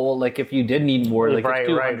some hole. Like if you did need more, like it's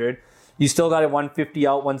 200, you still got it 150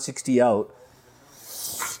 out, 160 out.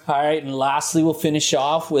 All right, and lastly, we'll finish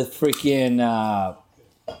off with freaking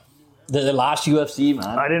the last UFC,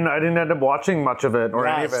 man. I didn't end up watching much of it or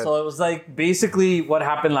any of it. So it was like basically what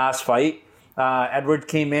happened last fight. Edward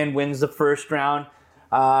came in, wins the first round,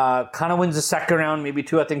 kind of wins the second round, maybe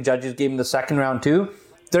 2. I think judges gave him the second round too.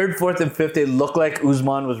 Third, fourth, and fifth, it looked like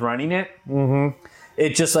Usman was running it. Mm-hmm.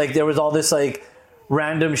 It just like there was all this like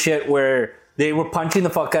random shit where they were punching the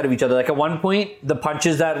fuck out of each other. Like at one point, the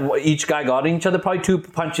punches that each guy got in each other, probably 2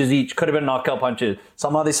 punches each, could have been knockout punches.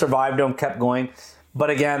 Somehow they survived them, kept going. But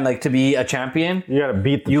again, like to be a champion, you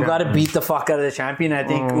gotta beat the fuck out of the champion. I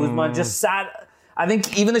think Usman just sat. I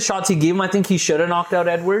think even the shots he gave him, I think he should have knocked out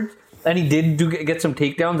Edwards. And he did get some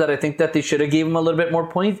takedowns that I think that they should have gave him a little bit more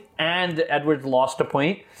points. And Edwards lost a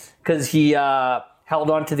point because he held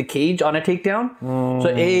on to the cage on a takedown.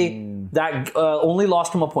 So that only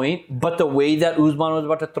lost him a point. But the way that Usman was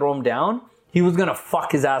about to throw him down, he was going to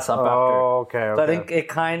fuck his ass up after. Okay. So I think it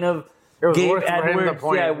kind of gave Edwards,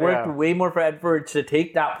 it worked way more for Edwards to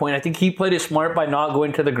take that point. I think he played it smart by not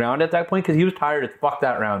going to the ground at that point because he was tired as fuck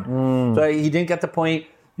that round. So he didn't get the point.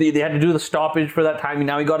 They had to do the stoppage for that time.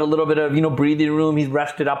 Now he got a little bit of breathing room. He's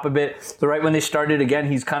rested up a bit. So right when they started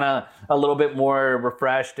again, he's kind of a little bit more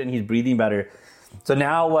refreshed and he's breathing better. So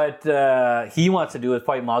now what he wants to do is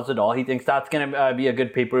fight Masvidal. He thinks that's going to be a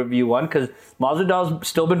good pay-per-view one because Masvidal's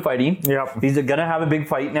still been fighting. Yep. He's going to have a big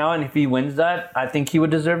fight now, and if he wins that, I think he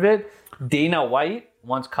would deserve it. Dana White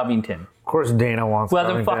wants Covington. Of course Dana wants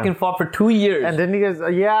Covington. Who hasn't fucking fought for 2 years. And then he goes,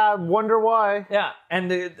 wonder why. Yeah,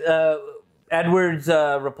 and Edwards'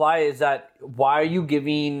 reply is that, why are you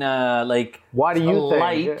giving why do you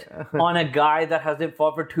light on a guy that hasn't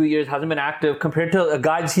fought for 2 years, hasn't been active, compared to a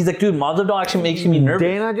guy? He's like, dude, Masvidal actually makes me nervous.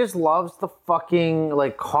 Dana just loves the fucking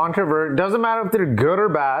controversy. Doesn't matter if they're good or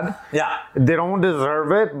bad. Yeah, they don't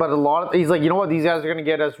deserve it. But he's like, you know what? These guys are gonna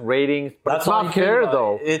get us ratings. But that's not fair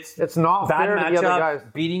though. It's not fair to the other guys.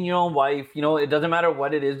 Beating your own wife. It doesn't matter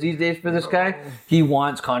what it is these days for this guy. He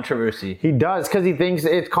wants controversy. He does because he thinks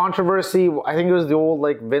it's controversy. I think it was the old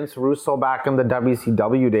Vince Russo back in the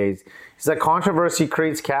WCW days. He's like, controversy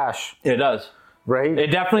creates cash. It does. Right? It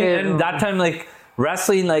definitely, and that time,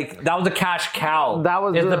 wrestling, that was a cash cow. That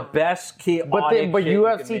was the best chaotic But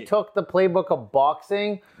UFC took the playbook of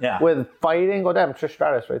boxing with fighting. Oh, damn, Trish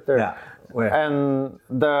Stratus right there. Yeah. Where? And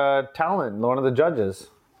the talent, one of the judges.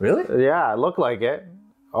 Really? Yeah, it looked like it.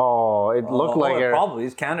 Oh, it looked like it. Probably.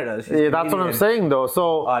 It's Canada. Yeah, that's what I'm saying, though.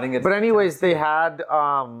 So, but anyways, they had,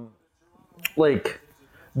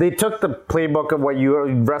 they took the playbook of what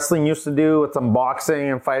wrestling used to do with some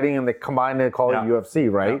boxing and fighting, and they combined it and called it UFC,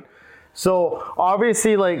 right? Yeah. So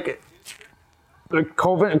obviously,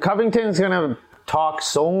 Covington's gonna talk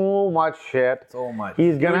so much shit. So much.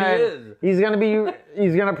 He's gonna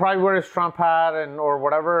probably wear his Trump hat or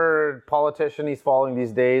whatever politician he's following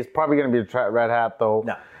these days. Probably gonna be a red hat though.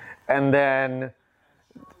 No. And then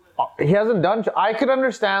he hasn't done. I could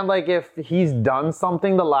understand if he's done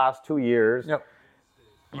something the last 2 years. Yep.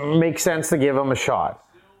 Makes sense to give him a shot.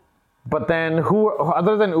 But then who,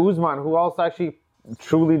 other than Usman, who else actually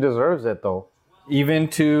truly deserves it though? Even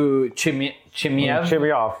to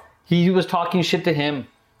Chimaev. He was talking shit to him.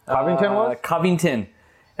 Covington was? Covington.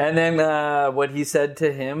 And then what he said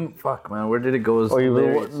to him, fuck man, where did it go? Was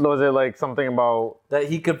it something about... that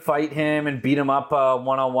he could fight him and beat him up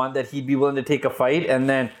one-on-one, that he'd be willing to take a fight. And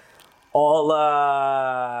then all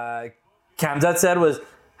Khamzat said was,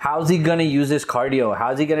 how's he going to use his cardio?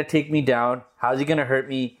 How's he going to take me down? How's he going to hurt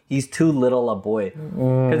me? He's too little a boy.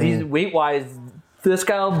 Because he's weight-wise, this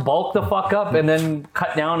guy will bulk the fuck up and then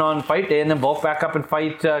cut down on fight day and then bulk back up and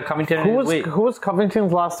fight Covington. Who was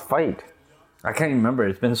Covington's last fight? I can't even remember.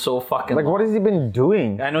 It's been so fucking long. What has he been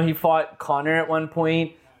doing? I know he fought Connor at one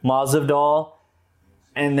point, Masvidal,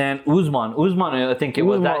 and then Usman. I think it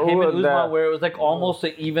was him and Usman, where it was almost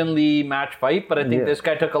an evenly matched fight, but I think this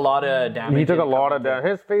guy took a lot of damage. He took a lot of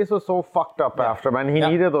damage. His face was so fucked up after him, and he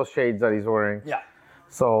needed those shades that he's wearing. Yeah.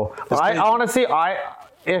 So, I honestly,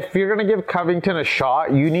 if you're going to give Covington a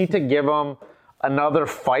shot, you need to give him another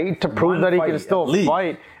fight to prove that he can still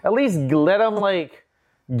fight. At least let him,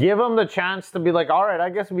 give him the chance to be all right, I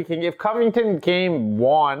guess we can. If Covington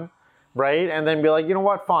won, right? And then be you know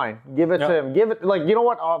what? Fine. Give it to him. Give it, you know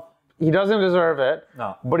what? He doesn't deserve it.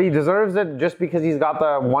 No. But he deserves it just because he's got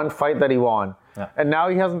the one fight that he won. Yeah. And now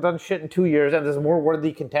he hasn't done shit in 2 years, and there's more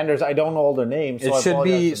worthy contenders. I don't know all their names. So it should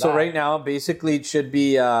be, right now, basically, it should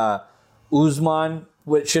be Usman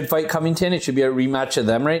should fight Covington. It should be a rematch of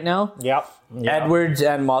them right now. Yep. Edwards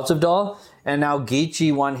and Masvidal. And now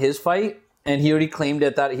Gaethje won his fight, and he already claimed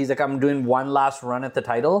it that he's I'm doing one last run at the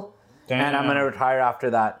title, and I'm going to retire after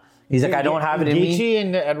that. He's I don't have it in me. Gaethje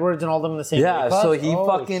and Edwards and all them in the same weight class? So he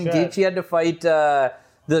Gaethje had to fight the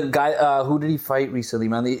guy, who did he fight recently,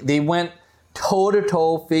 man? They went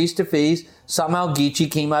toe-to-toe, face-to-face. Somehow Gaethje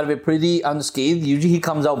came out of it pretty unscathed. Usually he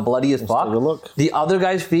comes out bloody as fuck. The other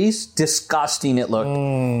guy's face, disgusting it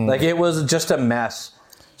looked. It was just a mess.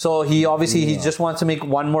 So he just wants to make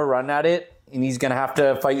one more run at it, and he's going to have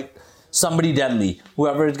to fight somebody deadly.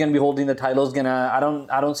 Whoever is going to be holding the title is going to... I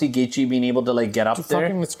don't see Gaethje being able to get up there.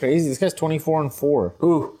 Fucking, it's crazy. This guy's 24-4.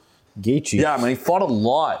 Who? Gaethje. Yeah, man, he fought a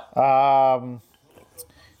lot.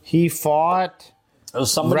 He fought it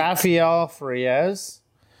was somebody... Rafael Farias.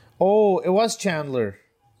 Oh, it was Chandler.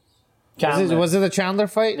 Was it a Chandler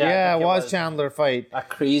fight? Yeah, I it think was Chandler fight. A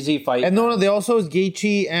crazy fight. And no, they also was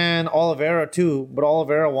Gaethje and Oliveira too, but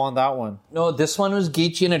Oliveira won that one. No, this one was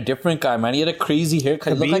Gaethje and a different guy, man. He had a crazy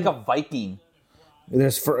haircut. He looked like a Viking.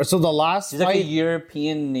 So the last He's fight, like a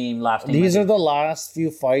European last name. These are the last few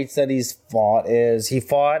fights that he's fought. He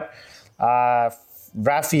fought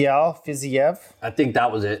Rafael Fiziev. I think that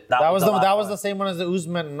was it. That was the same one as the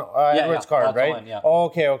Usman Edwards card, right? One, yeah. Oh,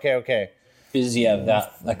 okay. Fiziev,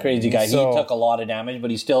 that crazy guy. He took a lot of damage,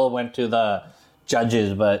 but he still went to the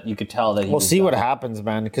judges. But you could tell that he. We'll see what happens,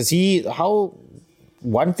 man. Because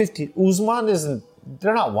 150 Usman isn't.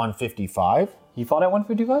 They're not 155. He fought at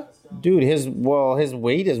 155. Dude, his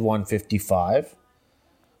weight is 155.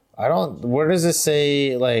 Where does it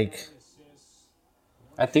say, like...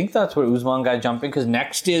 I think that's where Usman got jumping, because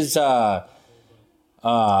next is, what's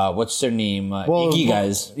their name? Iggy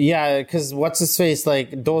guys. Yeah, because what's his face?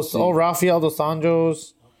 Like, Rafael Dos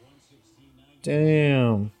Anjos.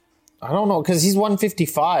 Damn. I don't know, because he's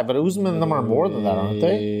 155, but Usman and them are more than that, aren't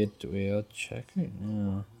they? Wait, I'll check right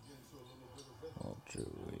now.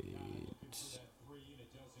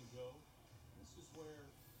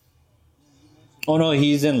 Oh no,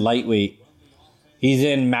 he's in lightweight. He's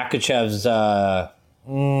in Makhachev's. Because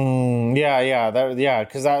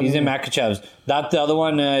he's in Makhachev's. The other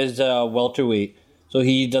one is welterweight. So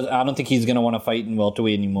he does. I don't think he's gonna want to fight in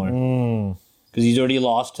welterweight anymore. Because he's already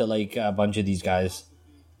lost to like a bunch of these guys.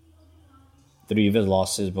 3 of his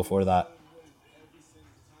losses before that.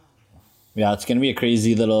 Yeah, it's gonna be a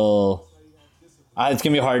crazy little. It's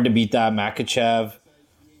gonna be hard to beat that Makhachev.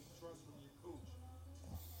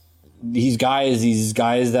 These guys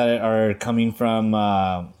that are coming from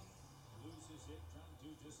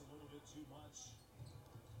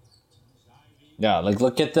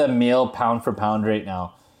look at the male pound for pound right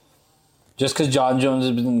now. Just because John Jones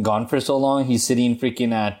has been gone for so long, he's sitting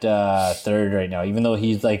freaking at 3rd right now, even though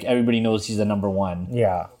he's like, everybody knows he's the number 1.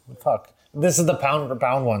 Yeah, fuck. This is the pound for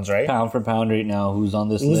pound ones, right? Pound for pound right now, who's on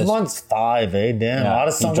this list? Usman's 5, eh? Damn. Yeah, What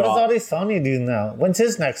does Adesanya do now? When's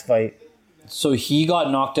his next fight? So he got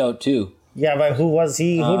knocked out too. Yeah, but who was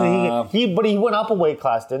he? Who did he? But he went up a weight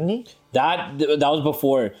class, didn't he? That was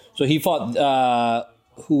before. So he fought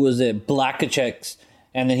who was it? Blachacek,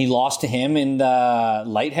 and then he lost to him in the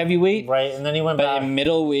light heavyweight. Right, and then he went but back. in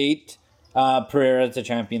middleweight, Pereira's the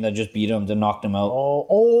champion that just beat him to knocked him out.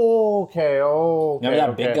 Okay. Remember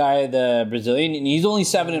that big guy, the Brazilian? And he's only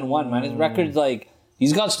 7-1, man. His record's like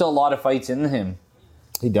he's got still a lot of fights in him.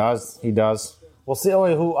 He does. We'll see.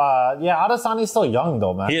 Adesanya's still young,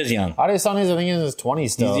 though, man. He is young. Adesanya's, I think, in his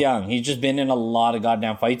 20s still. He's young. He's just been in a lot of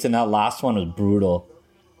goddamn fights, and that last one was brutal.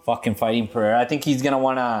 Fucking fighting Pereira. I think he's going to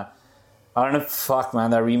want to... I don't know. Fuck, man.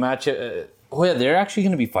 That rematch... they're actually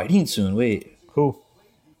going to be fighting soon. Wait. Who?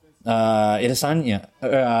 Adesanya.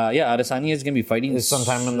 Adesanya is going to be fighting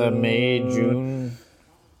sometime in the May, June.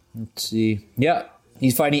 Let's see. Yeah.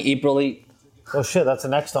 He's fighting April 8th. Oh, shit. That's the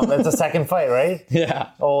next one. That's the second fight, right? Yeah.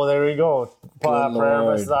 Oh, there we go. Pereira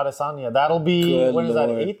versus Adesanya. That'll be... When is that,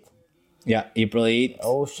 8th? Yeah, April 8th.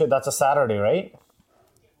 Oh, shit. That's a Saturday, right?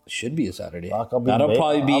 Should be a Saturday. Fuck, that'll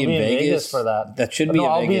probably be I'll in Vegas for that. That should be in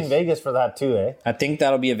Vegas. I'll be in Vegas for that too, eh? I think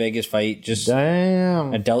that'll be a Vegas fight. Just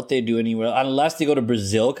damn. I doubt they do anywhere unless they go to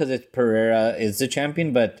Brazil because it's Pereira is the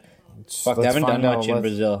champion. But fuck, they haven't done much in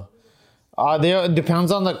Brazil. It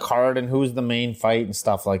depends on the card and who's the main fight and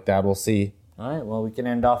stuff like that. We'll see. All right, well we can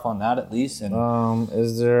end off on that at least. And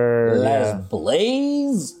is there? Let's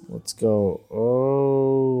blaze. Let's go.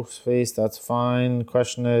 Oh, face. That's fine.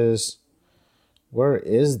 Question is. Where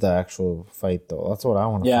is the actual fight, though? That's what I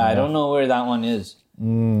want to find out. I don't know where that one is.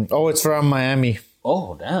 It's from Miami.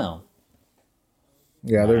 Oh, damn.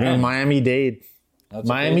 Yeah, they're doing Miami-Dade.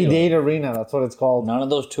 Miami-Dade Arena, that's what it's called. None of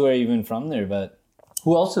those two are even from there, but...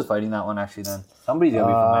 Who else is fighting that one, actually, then? Somebody's going to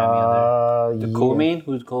be from Miami on there. The co-main?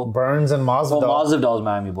 Who's called? Burns and Masvidal. Well, Masvidal's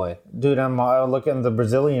Miami boy. Dude, I'm looking at the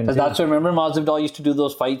Brazilian, because that's what, remember Masvidal used to do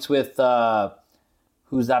those fights with...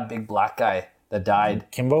 who's that big black guy that died?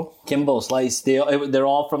 Kimbo Slice. They're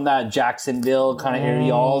all from that Jacksonville kind of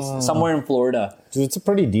area, all somewhere in Florida. Dude, it's a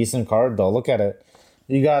pretty decent card, though. Look at it.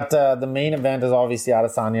 You got the main event is obviously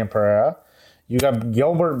Adesanya and Pereira. You got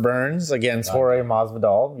Gilbert Burns against Jorge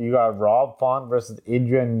Masvidal. You got Rob Font versus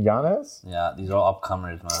Adrian Yanez. Yeah, these are all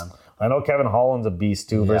upcomers, man. I know Kevin Holland's a beast,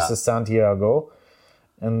 too, versus Santiago.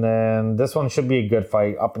 And then this one should be a good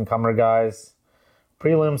fight. Up-and-comer guys.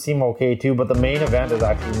 Prelims seem okay, too, but the main event is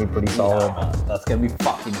actually going to be pretty solid. Yeah, that's going to be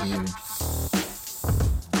fucking huge.